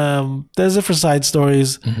right. That's it for side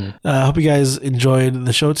stories. I hope you guys enjoyed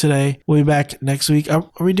the show today. We'll be back next week. Are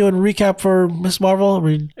we doing a recap for Miss Marvel?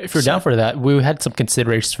 If you're down for that, we had some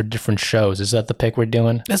considerations for different shows. Is that the pick we're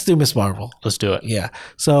doing? Let's do Miss Marvel. Let's do it. Yeah.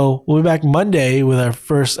 So we'll be back Monday with our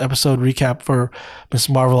first episode recap for Miss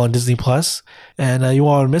Marvel on Disney Plus. And you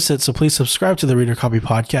won't want to miss it. So please subscribe to the Reader Copy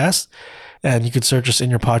Podcast. And you can search us in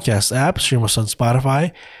your podcast app, stream us on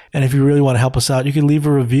Spotify. And if you really want to help us out, you can leave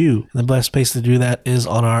a review. And the best place to do that is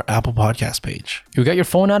on our Apple Podcast page. If you got your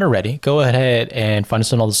phone out already, go ahead and find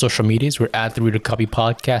us on all the social medias. We're at the Reader Copy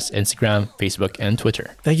Podcast, Instagram, Facebook, and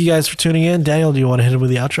Twitter. Thank you guys for tuning in. Daniel, do you want to hit him with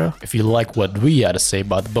the outro? If you like what we had to say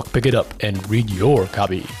about the book, pick it up and read your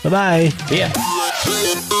copy. Bye-bye. See ya.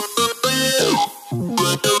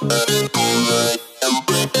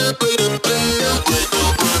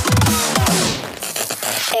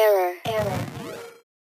 Error.